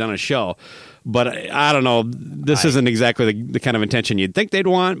gone and done a show. But I don't know. This isn't exactly the kind of attention you'd think they'd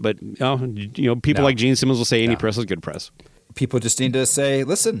want. But people like Gene Simmons will say any press is good press. People just need to say,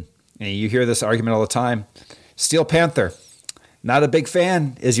 listen. And you hear this argument all the time. Steel Panther, not a big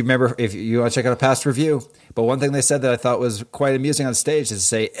fan. As you remember, if you want to check out a past review. But one thing they said that I thought was quite amusing on stage is to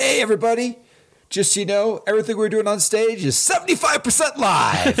say, "Hey, everybody, just so you know, everything we're doing on stage is 75%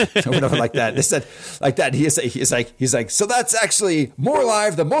 live," or whatever like that. They said like that. He's like, so that's actually more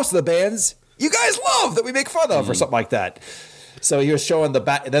live than most of the bands you guys love that we make fun of, or something like that. So he was showing the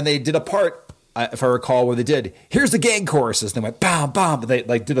back. Then they did a part, if I recall, where they did, here's the gang choruses. And they went, bam, bam.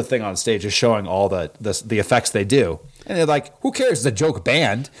 They did a thing on stage just showing all the effects they do. And they're like, who cares? It's a joke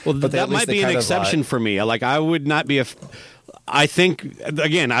band. Well, but that might be an exception for me. Like, I would not be I think,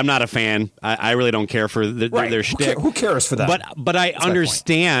 again, I'm not a fan. I really don't care for their shtick. Who cares for that? But I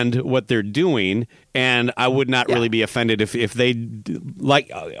understand what they're doing, and I would not really be offended if they,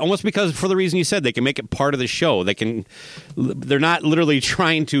 like, almost because for the reason you said, they can make it part of the show. They're not literally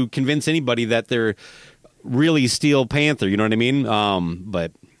trying to convince anybody that they're really Steel Panther. You know what I mean?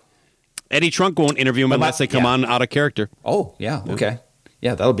 But Eddie Trunk won't interview him unless they come on out of character. Oh, yeah. Okay.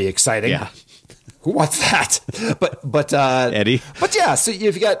 Yeah, that'll be exciting. Yeah. Who wants that? But Eddie. But yeah, so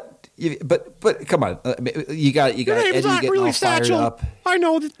if you got, but come on, you got Your name's Eddie not getting really all fired Satchel. up. I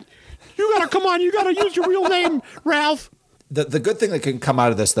know that. You gotta come on. You gotta use your real name, Ralph. The good thing that can come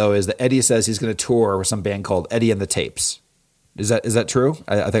out of this though is that Eddie says he's going to tour with some band called Eddie and the Tapes. Is that true?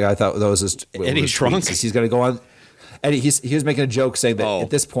 I thought that was his Eddie Trunk. He's going to go on. Eddie, he was making a joke saying that at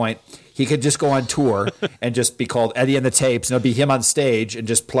this point he could just go on tour and just be called Eddie and the Tapes, and it'll be him on stage and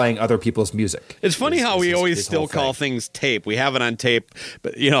just playing other people's music. It's funny how we always still call things tape. We have it on tape,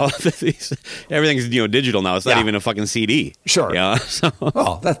 but everything's digital now. It's not even a fucking CD. Sure. Yeah. So.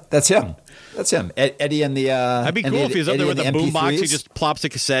 Well, that's him. That's him. Eddie and the. That'd be cool if he's up there with a boombox. He just plops a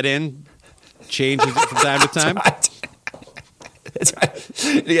cassette in, changes it from time to time. That's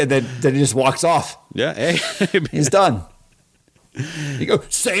right. Yeah, then he just walks off. Yeah, hey. He's done. You go,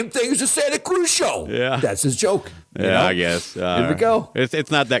 same thing as the Santa Cruz show. Yeah. That's his joke. Yeah, I guess. Here we go.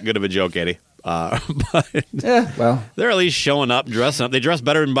 It's not that good of a joke, Eddie. But yeah, well. They're at least showing up, dressing up. They dress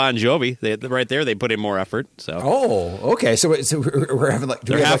better than Bon Jovi. Right there, they put in more effort. So. Oh, okay. So we're having like...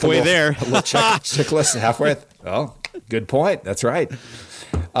 They're halfway there. A little checklist halfway. Oh, good point. That's right.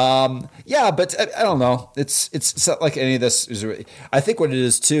 Yeah, but I don't know. It's not like any of this is really, I think what it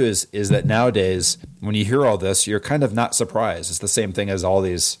is too is that nowadays when you hear all this, you're kind of not surprised. It's the same thing as all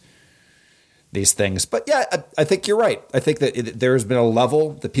these things. But yeah, I think you're right. I think that there has been a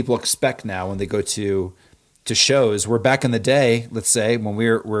level that people expect now when they go to shows. Where back in the day, let's say when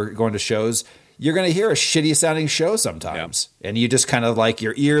we're going to shows, you're going to hear a shitty sounding show sometimes, and you just kind of like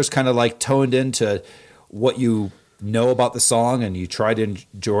your ears kind of like toned into what you know about the song, and you try to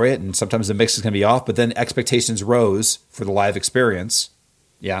enjoy it, and sometimes the mix is going to be off, but then expectations rose for the live experience.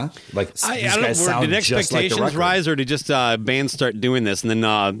 Yeah, like I don't know. Did expectations rise, or did just bands start doing this, and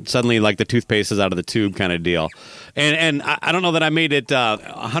then suddenly like the toothpaste is out of the tube kind of deal? And I don't know that I made it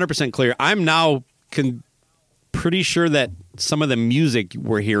 100% clear. I'm now pretty sure that some of the music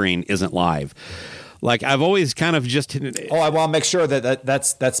we're hearing isn't live. Like I've always kind of just. Oh, I want to make sure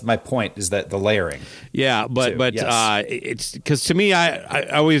that's my point. Is that the layering? Yeah, but yes. It's because to me, I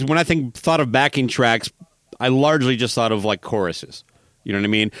always when I thought of backing tracks, I largely just thought of like choruses. You know what I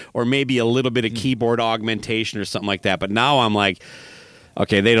mean? Or maybe a little bit of keyboard augmentation or something like that. But now I'm like,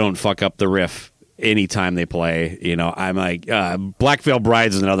 okay, they don't fuck up the riff anytime they play. You know, I'm like, Black Veil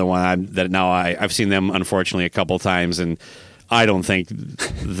Brides is another one I've seen them unfortunately a couple times, and I don't think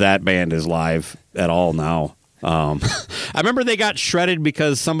that band is live at all now. I remember they got shredded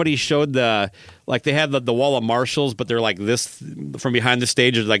because somebody showed they had the wall of Marshalls, but they're like this from behind the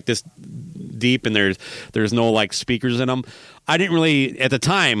stage is like this deep, and there's no like speakers in them. I didn't really at the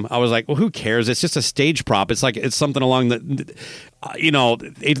time. I was like, well, who cares? It's just a stage prop. It's like it's something along the,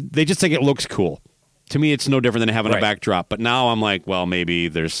 they just think it looks cool. To me, it's no different than having a backdrop. But now I'm like, well, maybe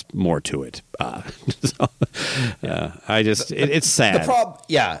there's more to it. It's sad. The problem,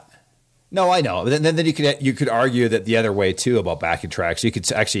 yeah. No, I know. Then you could argue that the other way too about backing tracks. You could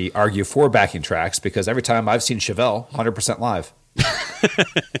actually argue for backing tracks because every time I've seen Chevelle, 100% live.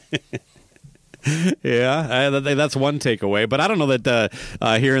 Yeah, that's one takeaway. But I don't know that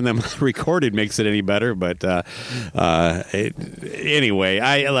hearing them recorded makes it any better. But anyway,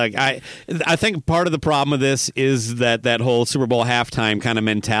 I think part of the problem with this is that whole Super Bowl halftime kind of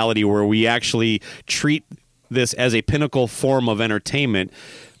mentality where we actually treat this as a pinnacle form of entertainment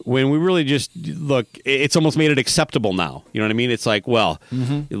when we really just look, it's almost made it acceptable now. You know what I mean? It's like, well,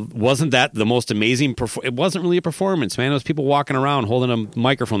 wasn't that the most amazing? It wasn't really a performance, man. It was people walking around holding a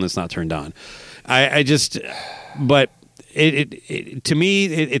microphone that's not turned on. But to me,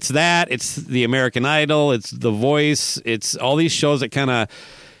 it's that. It's the American Idol. It's The Voice. It's all these shows that kind of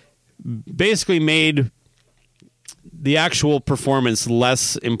basically made the actual performance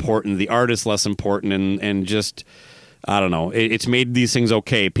less important, the artist less important, and just, I don't know. It's made these things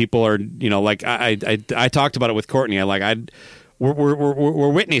okay. People are, like I talked about it with Courtney. We're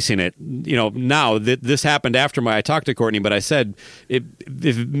witnessing it. Now that this happened after I talked to Courtney, but I said if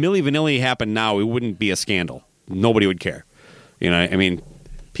Milli Vanilli happened now, it wouldn't be a scandal. Nobody would care. I mean,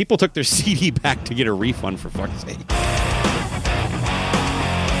 people took their CD back to get a refund, for fuck's sake.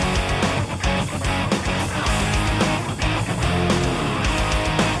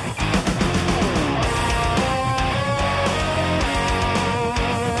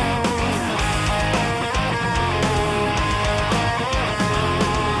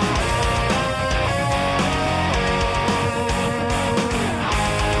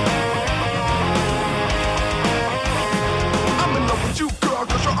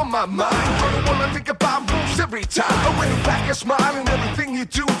 My mind, you're the one I think about most every time. I win back a smile in everything you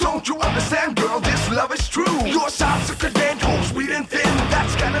do. Don't you understand, girl? This love is true. Your side's a credential, sweet and thin.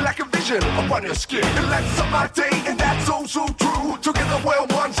 That's kinda like a vision upon your skin. It lights up my day, and that's so true. Together we're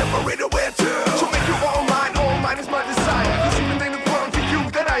one, separated we're two. So make you all mine is my desire. There's even in the world for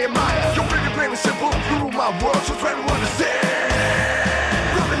you that I admire. You're pretty plain and simple, you rule my world, so try to understand.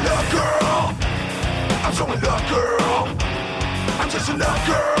 I'm in love, girl. I'm so in love, girl. I'm just a love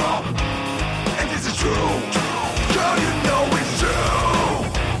girl, and this is true. Girl, you know it's true.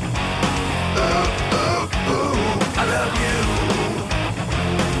 I love you.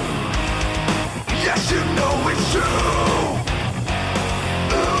 Yes, you know it's true.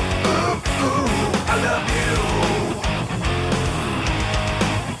 I love you.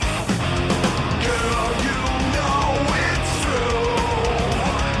 Girl, you know it's true.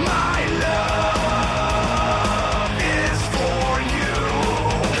 My love is for you.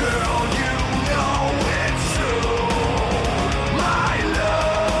 Girl, you know it's true. My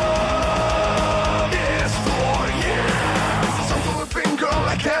love is for you. Some sort of thing, girl,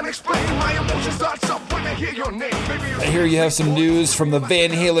 I can't explain. My emotions start up when I hear your name. I hear you have some news from the Van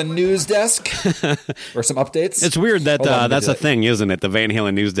Halen news desk, or some updates. It's weird that that's a thing, isn't it? The Van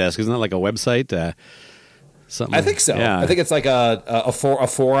Halen news desk, isn't that like a website? Something. I think so. Yeah. I think it's like a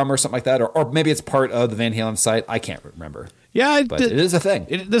forum or something like that, or maybe it's part of the Van Halen site. I can't remember. Yeah, but it is a thing.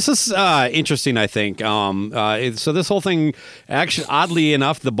 This is interesting, I think. So this whole thing, actually, oddly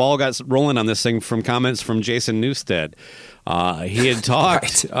enough, the ball got rolling on this thing from comments from Jason Newsted. He had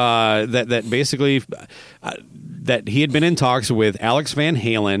talked that basically that he had been in talks with Alex Van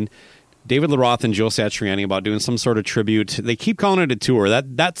Halen, David Lee Roth, and Joe Satriani about doing some sort of tribute. They keep calling it a tour.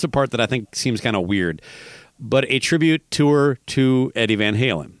 That's the part that I think seems kind of weird. But a tribute tour to Eddie Van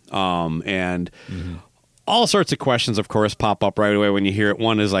Halen. And all sorts of questions, of course, pop up right away when you hear it.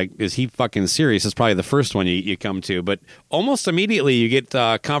 One is like, is he fucking serious? It's probably the first one you come to. But almost immediately you get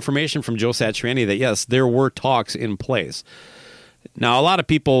confirmation from Joe Satriani that, yes, there were talks in place. Now, a lot of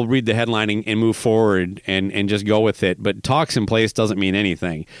people read the headlining and move forward and just go with it. But talks in place doesn't mean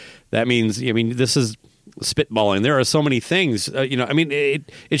anything. That means, this is spitballing. There are so many things,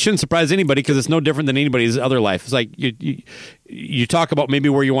 it shouldn't surprise anybody because it's no different than anybody's other life. It's like you talk about maybe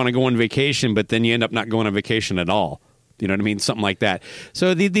where you want to go on vacation, but then you end up not going on vacation at all. You know what I mean? Something like that.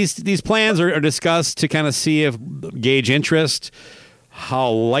 So these plans are discussed to kind of see if gauge interest, how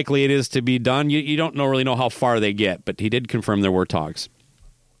likely it is to be done. You don't really know how far they get, but he did confirm there were talks.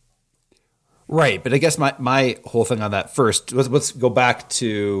 Right, but I guess my whole thing on that first, let's go back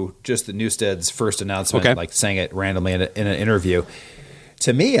to just the Newsted's first announcement, like saying it randomly in an interview.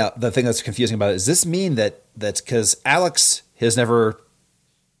 To me, the thing that's confusing about it is this mean that's because Alex has never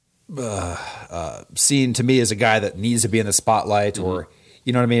seen to me as a guy that needs to be in the spotlight, or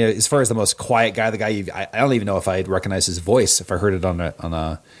you know what I mean. As far as the most quiet guy, the guy I don't even know if I'd recognize his voice if I heard it on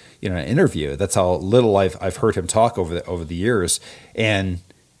a an interview. That's how little I've heard him talk over the years, and.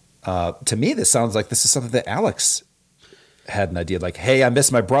 To me, this sounds like this is something that Alex had an idea. Like, hey, I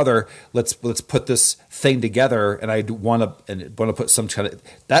miss my brother. Let's put this thing together, and I want to put some kind of.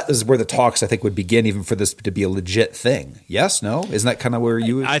 That is where the talks I think would begin, even for this to be a legit thing. Yes, no, isn't that kind of where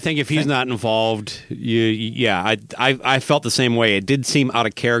you? I think if he's not involved, I felt the same way. It did seem out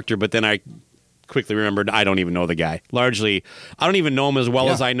of character, but then I quickly remembered I don't even know the guy. Largely, I don't even know him as well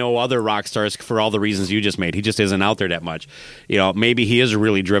as I know other rock stars for all the reasons you just made. He just isn't out there that much. Maybe he is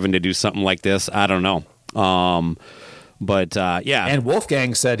really driven to do something like this. I don't know. But yeah, And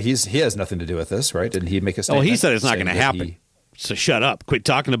Wolfgang said he has nothing to do with this, right? Didn't he make a oh, statement? he said it's not saying going to that happen. So shut up. Quit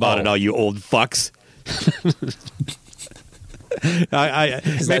talking about it, all you old fucks.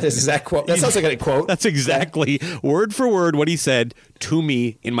 Is that his exact quote? That sounds like a quote. That's exactly word for word what he said to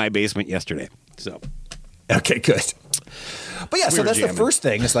me in my basement yesterday. So, Okay, good. But yeah, so were that's jamming. the first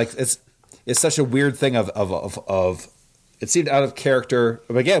thing. It's like it's such a weird thing of it seemed out of character.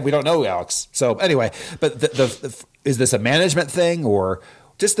 But again, we don't know Alex. So anyway, but the is this a management thing or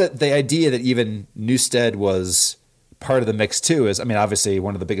just the idea that even Newstead was part of the mix too? Is, I mean, obviously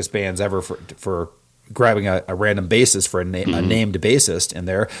one of the biggest bands ever for grabbing a random bassist for a named bassist in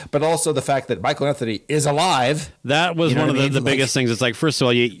there, but also the fact that Michael Anthony is alive. that was You know one of what I mean? the biggest things. It's like, first of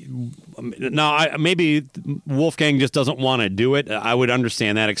all, maybe Wolfgang just doesn't want to do it. I would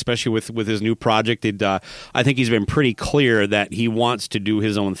understand that, especially with his new project. I think he's been pretty clear that he wants to do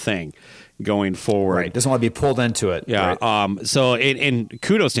his own thing going forward. Right, doesn't want to be pulled into it. Yeah. right? So, and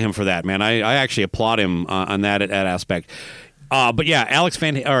kudos to him for that, man. I actually applaud him on that aspect. But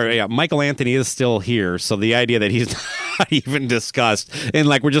yeah, Michael Anthony is still here. So the idea that he's not even discussed, and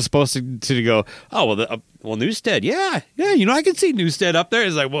like we're just supposed to go, oh well, Newstead, yeah, I can see Newstead up there.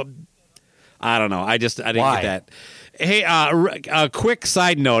 It's like, well, I don't know. I didn't Why? get that. Hey, a quick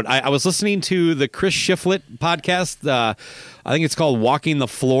side note. I was listening to the Chris Shiflett podcast. I think it's called Walking the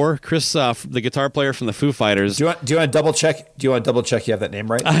Floor. Chris, the guitar player from the Foo Fighters. Do you want to double check? Do you want to double check you have that name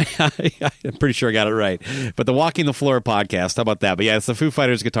right? I'm pretty sure I got it right. But the Walking the Floor podcast, how about that? But yeah, it's the Foo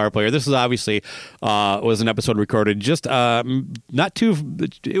Fighters guitar player. This is obviously was an episode recorded just not too.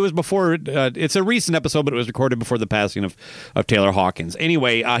 It was before. It's a recent episode, but it was recorded before the passing of Taylor Hawkins.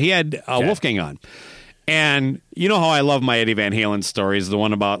 Anyway, he had Wolfgang on. And you know how I love my Eddie Van Halen stories, the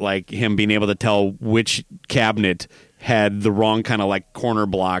one about like him being able to tell which cabinet had the wrong kind of like corner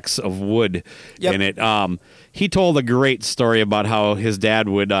blocks of wood in it. He told a great story about how his dad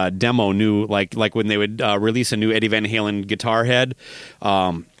would demo new, like when they would release a new Eddie Van Halen guitar head,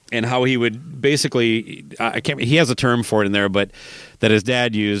 and how he would basically, he has a term for it in there, but that his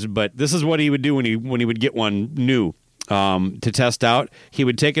dad used. But this is what he would do when he would get one new. To test out, he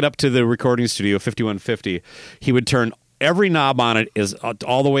would take it up to the recording studio, 5150. He would turn every knob on it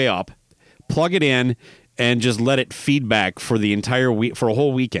all the way up, plug it in, and just let it feedback for the entire week, for a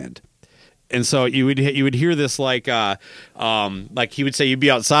whole weekend. And so you would hear this like he would say you'd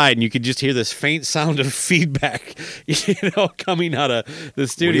be outside and you could just hear this faint sound of feedback, coming out of the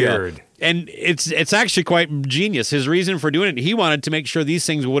studio. Weird. And it's actually quite genius. His reason for doing it, he wanted to make sure these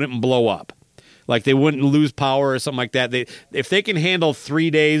things wouldn't blow up. Like they wouldn't lose power or something like that. If they can handle 3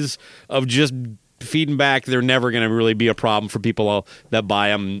 days of just feeding back, they're never going to really be a problem for people that buy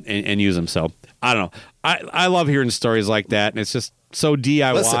them and use them. So I don't know. I love hearing stories like that, and it's just so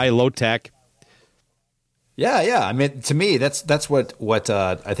DIY, low tech. Yeah. I mean, to me, that's what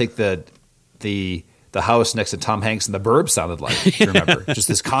I think the house next to Tom Hanks and the Burbs sounded like. If you remember, just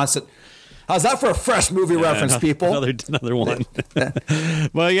this constant. How's that for a fresh movie reference, people? Another one.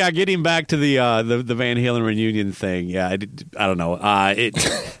 Well, yeah, getting back to the Van Halen reunion thing. Yeah, I don't know.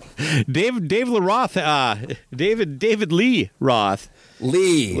 Dave Lee Roth.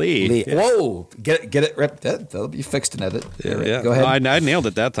 Lee. Yeah. Whoa, get it. That'll be fixed in edit. Yeah. Go ahead. I nailed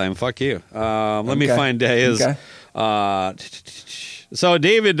it that time. Fuck you. Let me find his. Okay. So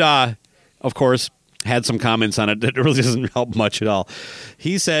David, of course, had some comments on it that really doesn't help much at all.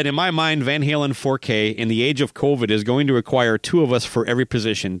 He said, in my mind, Van Halen 4K in the age of COVID is going to require two of us for every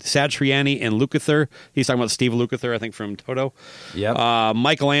position. Satriani and Lukather. He's talking about Steve Lukather, I think, from Toto. Yep.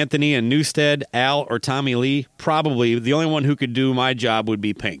 Michael Anthony and Newstead, Al, or Tommy Lee. Probably the only one who could do my job would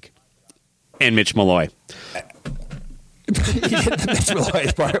be Pink. And Mitch Malloy. The Mitch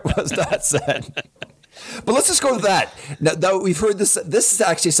Malloy part was not said. But let's just go to that. Now we've heard this. This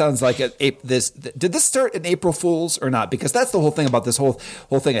actually sounds like did this start in April Fools or not? Because that's the whole thing about this whole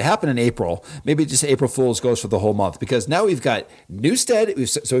thing. It happened in April. Maybe just April Fools goes for the whole month. Because now we've got Newstead.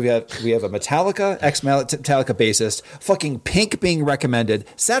 We have a Metallica, ex-Metallica bassist. Fucking Pink being recommended.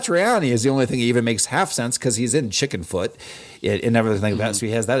 Satriani is the only thing that even makes half sense because he's in Chickenfoot and everything like that. So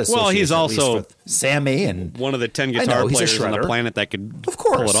he has that association. Well, he's also with Sammy and one of the 10 guitar players on the planet that could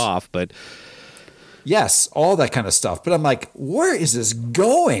pull it off. But yes, all that kind of stuff. But I'm like, where is this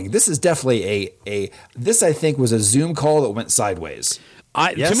going? This is definitely this I think was a Zoom call that went sideways.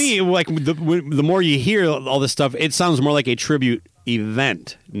 To me, like the more you hear all this stuff, it sounds more like a tribute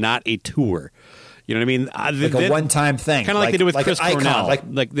event, not a tour. You know what I mean? Like a one-time thing, kind of like they did with Chris Cornell.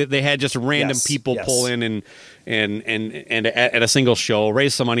 Like they had just random people pull in and at a single show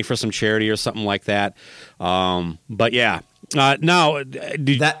raise some money for some charity or something like that. But yeah. Now,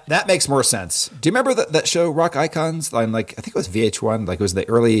 That makes more sense. Do you remember that show Rock Icons? Like I think it was VH1. Like it was the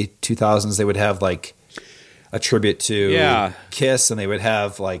early 2000s. They would have like a tribute to Kiss, and they would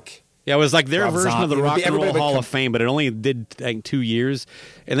have like it was like their Rob version of the Zombie. Rock and Everybody Roll would Hall come- of Fame, but it only did like 2 years,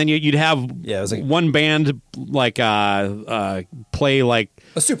 and then you'd have it was like one band like play like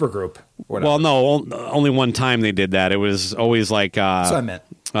a super group. Well, no, only one time they did that. It was always like That's what I meant.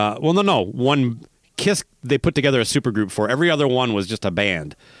 One Kiss they put together a super group for. Every other one was just a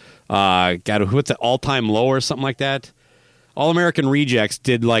band. God, what's it? All Time Low or something like that. All American Rejects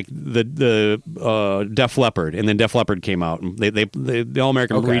did like the Def Leppard, and then Def Leppard came out. And the All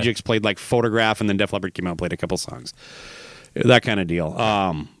American Rejects played like Photograph, and then Def Leppard came out and played a couple songs. That kind of deal.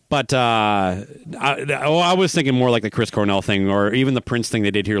 But I was thinking more like the Chris Cornell thing, or even the Prince thing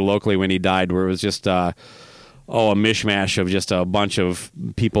they did here locally when he died, where it was just a mishmash of just a bunch of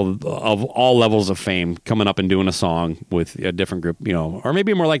people of all levels of fame coming up and doing a song with a different group, or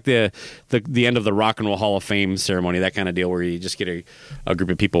maybe more like the end of the Rock and Roll Hall of Fame ceremony, that kind of deal where you just get a group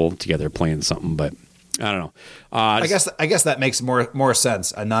of people together playing something. But I don't know. I guess that makes more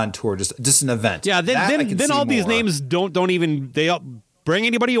sense. A non-tour, just an event. Yeah. Then all these names don't even bring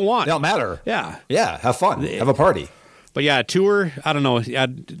anybody you want. They don't matter. Yeah. Yeah. Have fun. Have a party. But yeah, tour, I don't know. Yeah,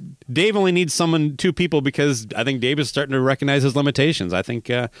 Dave only needs two people, because I think Dave is starting to recognize his limitations. I think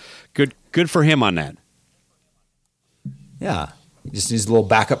good for him on that. Yeah. He just needs a little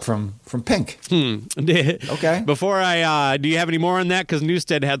backup from Pink. Okay. Before do you have any more on that? Because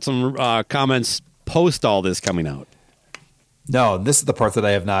Newstead had some comments post all this coming out. No, this is the part that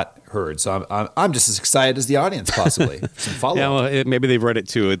I have not heard. So I'm just as excited as the audience, possibly. Some follow-up. Yeah, well, maybe they've read it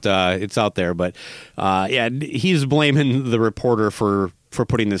too. It's out there, but he's blaming the reporter for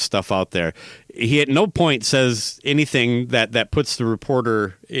putting this stuff out there. He at no point says anything that puts the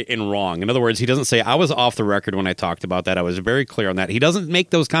reporter in wrong. In other words, he doesn't say, I was off the record when I talked about that. I was very clear on that. He doesn't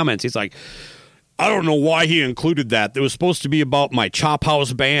make those comments. He's like, I don't know why he included that. It was supposed to be about my Chop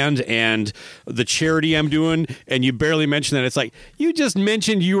House band and the charity I'm doing, and you barely mentioned that. It's like, you just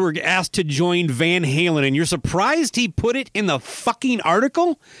mentioned you were asked to join Van Halen, and you're surprised he put it in the fucking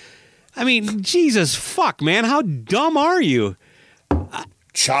article? I mean, Jesus fuck, man. How dumb are you?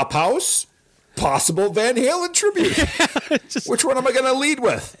 Chop House? Possible Van Halen tribute. Which one am I going to lead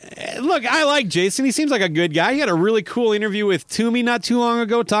with? Look, I like Jason. He seems like a good guy. He had a really cool interview with Toomey not too long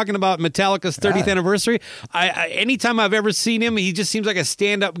ago talking about Metallica's 30th anniversary. Anytime I've ever seen him, he just seems like a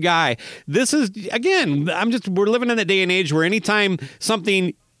stand-up guy. This is, again, we're living in a day and age where anytime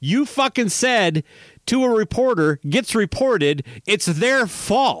something you fucking said to a reporter gets reported, it's their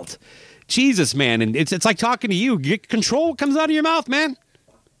fault. Jesus, man. And it's like talking to you. Get control what comes out of your mouth, man.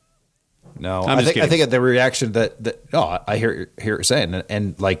 No, I think the reaction I hear you're saying,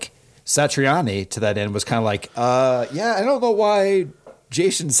 and like Satriani to that end was kind of like, I don't know why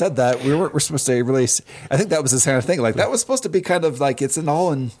Jason said that. We're supposed to release. I think that was this kind of thing. Like that was supposed to be kind of like it's an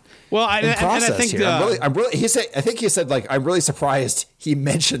all in. Well, process and I think here. I'm really. He said. I think he said like I'm really surprised he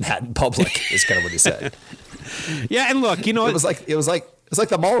mentioned that in public. Is kind of what he said. Yeah, and look, it was like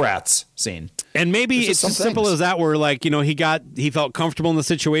the Mallrats scene. And maybe it's as simple as that, where like, he felt comfortable in the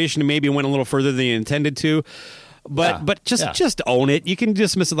situation and maybe went a little further than he intended to. But just own it. You can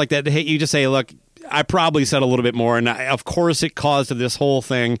dismiss it like that. Hey, you just say, look, I probably said a little bit more, and of course it caused this whole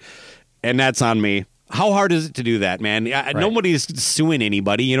thing, and that's on me. How hard is it to do that, man? Right. Nobody's suing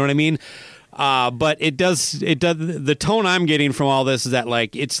anybody, you know what I mean? But it does. The tone I'm getting from all this is that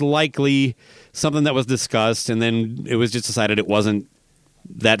like it's likely something that was discussed, and then it was just decided it wasn't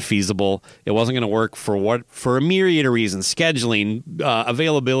that feasible. It wasn't going to work for a myriad of reasons: scheduling,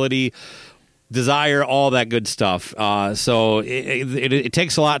 availability, desire, all that good stuff. So it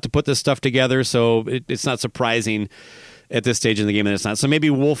takes a lot to put this stuff together. So it's not surprising at this stage in the game that it's not. So maybe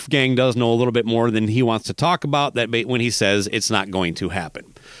Wolfgang does know a little bit more than he wants to talk about that when he says it's not going to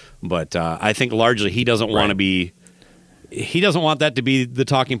happen. But I think largely he doesn't want to be. He doesn't want that to be the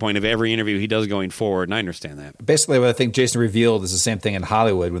talking point of every interview he does going forward, and I understand that. Basically, what I think Jason revealed is the same thing in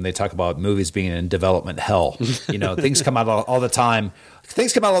Hollywood when they talk about movies being in development hell. Things come out all the time.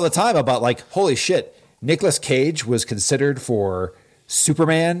 Things come out all the time about like, holy shit, Nicolas Cage was considered for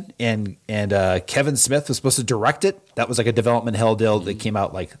Superman, and Kevin Smith was supposed to direct it. That was like a development hell deal that came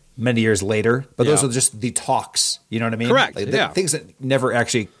out like many years later. But those are just the talks. You know what I mean? Correct. Like, things that never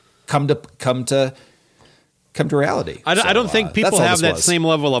actually come to reality. I don't think people have that same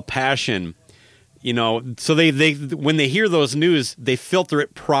level of passion, so they when they hear those news, they filter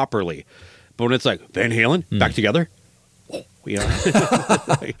it properly. But when it's like Van Halen back together,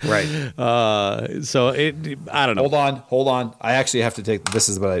 right. So I don't know. Hold on. I actually have to take, this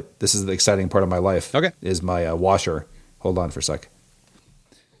is the exciting part of my life. Okay. Is my washer. Hold on for a sec.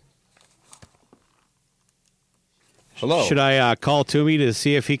 Hello. Should I call Toomey to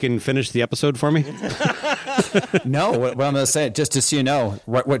see if he can finish the episode for me? No, what I'm going to say, just so you know,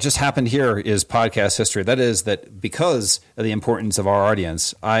 what just happened here is podcast history. That is that because of the importance of our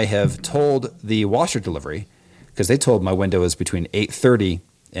audience, I have told the washer delivery, because they told my window is between 8:30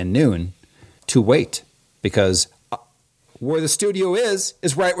 and noon, to wait, because where the studio is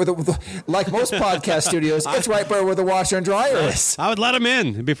right where like most podcast studios, it's right where the washer and dryer is. I would let him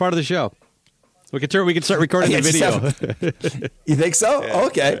in and be part of the show. We could start recording the video. You think so? Yeah.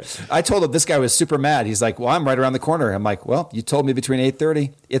 Okay. I told him this guy was super mad. He's like, well, I'm right around the corner. I'm like, well, you told me between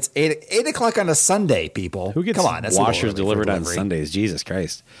 8:30. It's 8 o'clock on a Sunday, people. Who gets Come on, that's washers delivered on Sundays? Jesus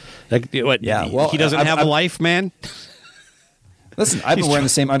Christ. Like, what? Yeah, well, he doesn't have a life, man? Listen, I've been wearing the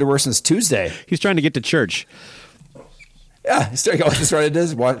same underwear since Tuesday. He's trying to get to church. Yeah, he's trying to go. That's right. It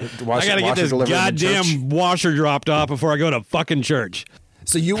is. I got to get this goddamn washer dropped off before I go to fucking church.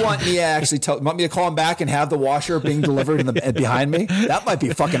 So you want me to actually want me to call him back and have the washer being delivered behind me? That might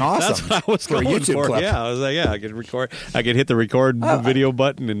be fucking awesome. That's what I was for a going YouTube for. clip. Yeah, I was like, yeah, I could record. I could hit the record video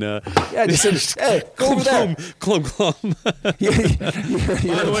button and yeah, just say, hey, go over there. Clum. By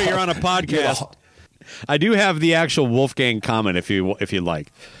the way, you're on a podcast. I do have the actual Wolfgang comment if you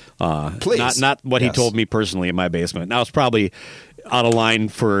like. Please. Not what he told me personally in my basement. Now it's probably out of line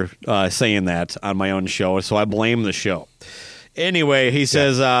for saying that on my own show, so I blame the show. Anyway, he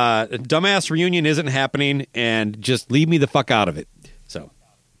says, dumbass reunion isn't happening, and just leave me the fuck out of it. So,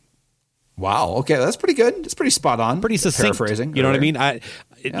 wow, okay, that's pretty good. It's pretty spot on. Pretty succinct. Paraphrasing. You know what I mean?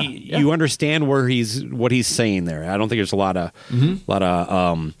 You understand what he's saying there. I don't think there's a lot of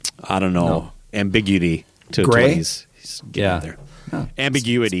I don't know, ambiguity to what he's getting there. No.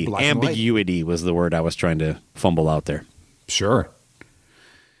 Ambiguity. Ambiguity was the word I was trying to fumble out there. Sure.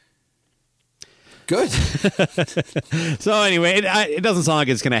 Good. So anyway, it doesn't sound like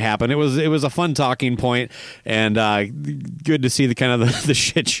it's going to happen. It was a fun talking point, and good to see the kind of the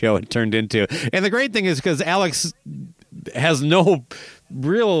shit show it turned into. And the great thing is because Alex has no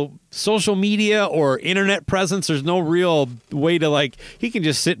real social media or internet presence. There's no real way to he can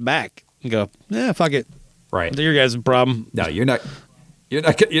just sit back and go, yeah, fuck it. Right. It's your guys' problem. No, you're not going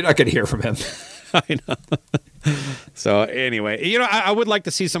to hear from him. I know. So anyway, I would like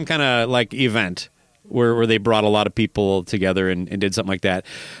to see some kind of event where they brought a lot of people together and did something like that.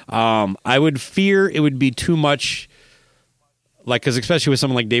 I would fear it would be too much, because especially with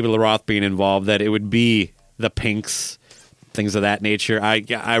someone like David Lee Roth being involved, that it would be the Pinks, things of that nature.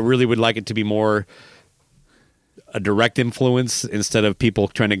 I really would like it to be more a direct influence instead of people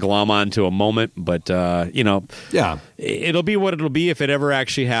trying to glom onto a moment. But yeah, it'll be what it'll be if it ever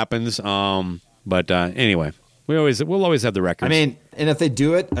actually happens. But anyway. We'll always have the records. I mean, and if they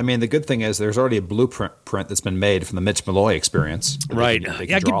do it, the good thing is there's already a blueprint that's been made from the Mitch Malloy experience. Right.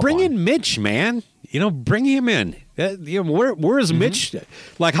 Bring in Mitch, man. Bring him in. Where is Mitch?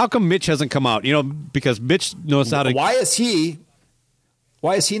 How come Mitch hasn't come out? Because Mitch knows how to. Why is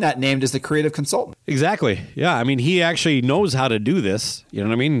he not named as the creative consultant? Exactly. Yeah. He actually knows how to do this. You know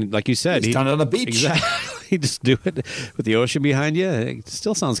what I mean? Like you said, he's done it on the beach. Exactly. Just do it with the ocean behind you. It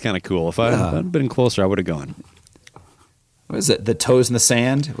still sounds kind of cool. If I had been closer, I would have gone. What is it? The toes in the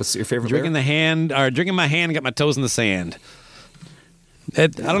sand? What's your favorite? Drinking my hand, got my toes in the sand. I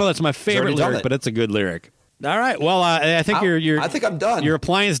don't know. That's my favorite lyric, but it's a good lyric. All right. Well, I think I think I'm done. Your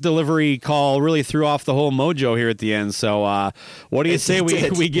appliance delivery call really threw off the whole mojo here at the end. So, what do you say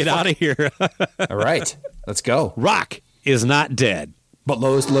we get out of here? All right, let's go. Rock is not dead, but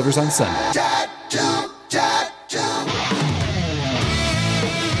Lowe's delivers on Sunday.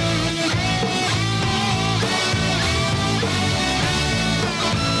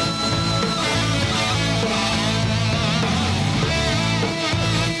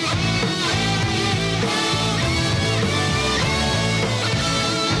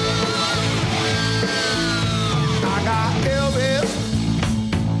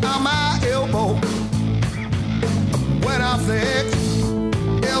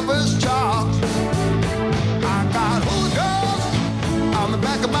 Elvis Charles. I got Holy Ghost on the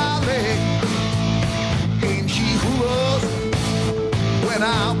back of my leg. Ain't she who when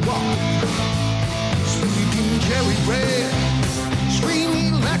I walk? Sweet cherry red,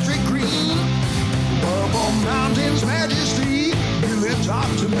 screaming electric green. Purple Mountain's majesty, really talk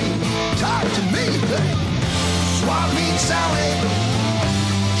to me, babe. Swap meet Sally,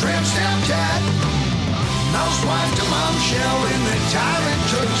 tramp stamp cat. No swipe to Mom Shell in the time it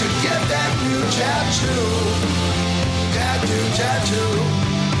took to get that new tattoo.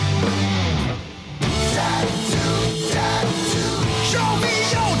 Show me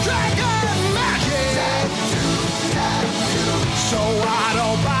your dragon magic.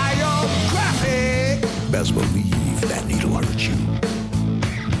 best believe that needle will hurt you.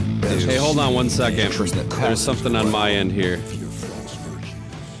 Hey, hold on one second. There's something on my end here.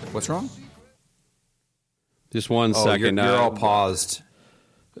 What's wrong? Just one Oh, second. you're all paused.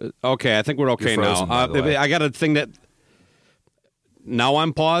 Okay, I think we're okay You're now. frozen, by the way. I got a thing that. Now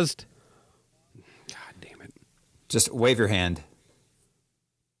I'm paused. God damn it! Just wave your hand.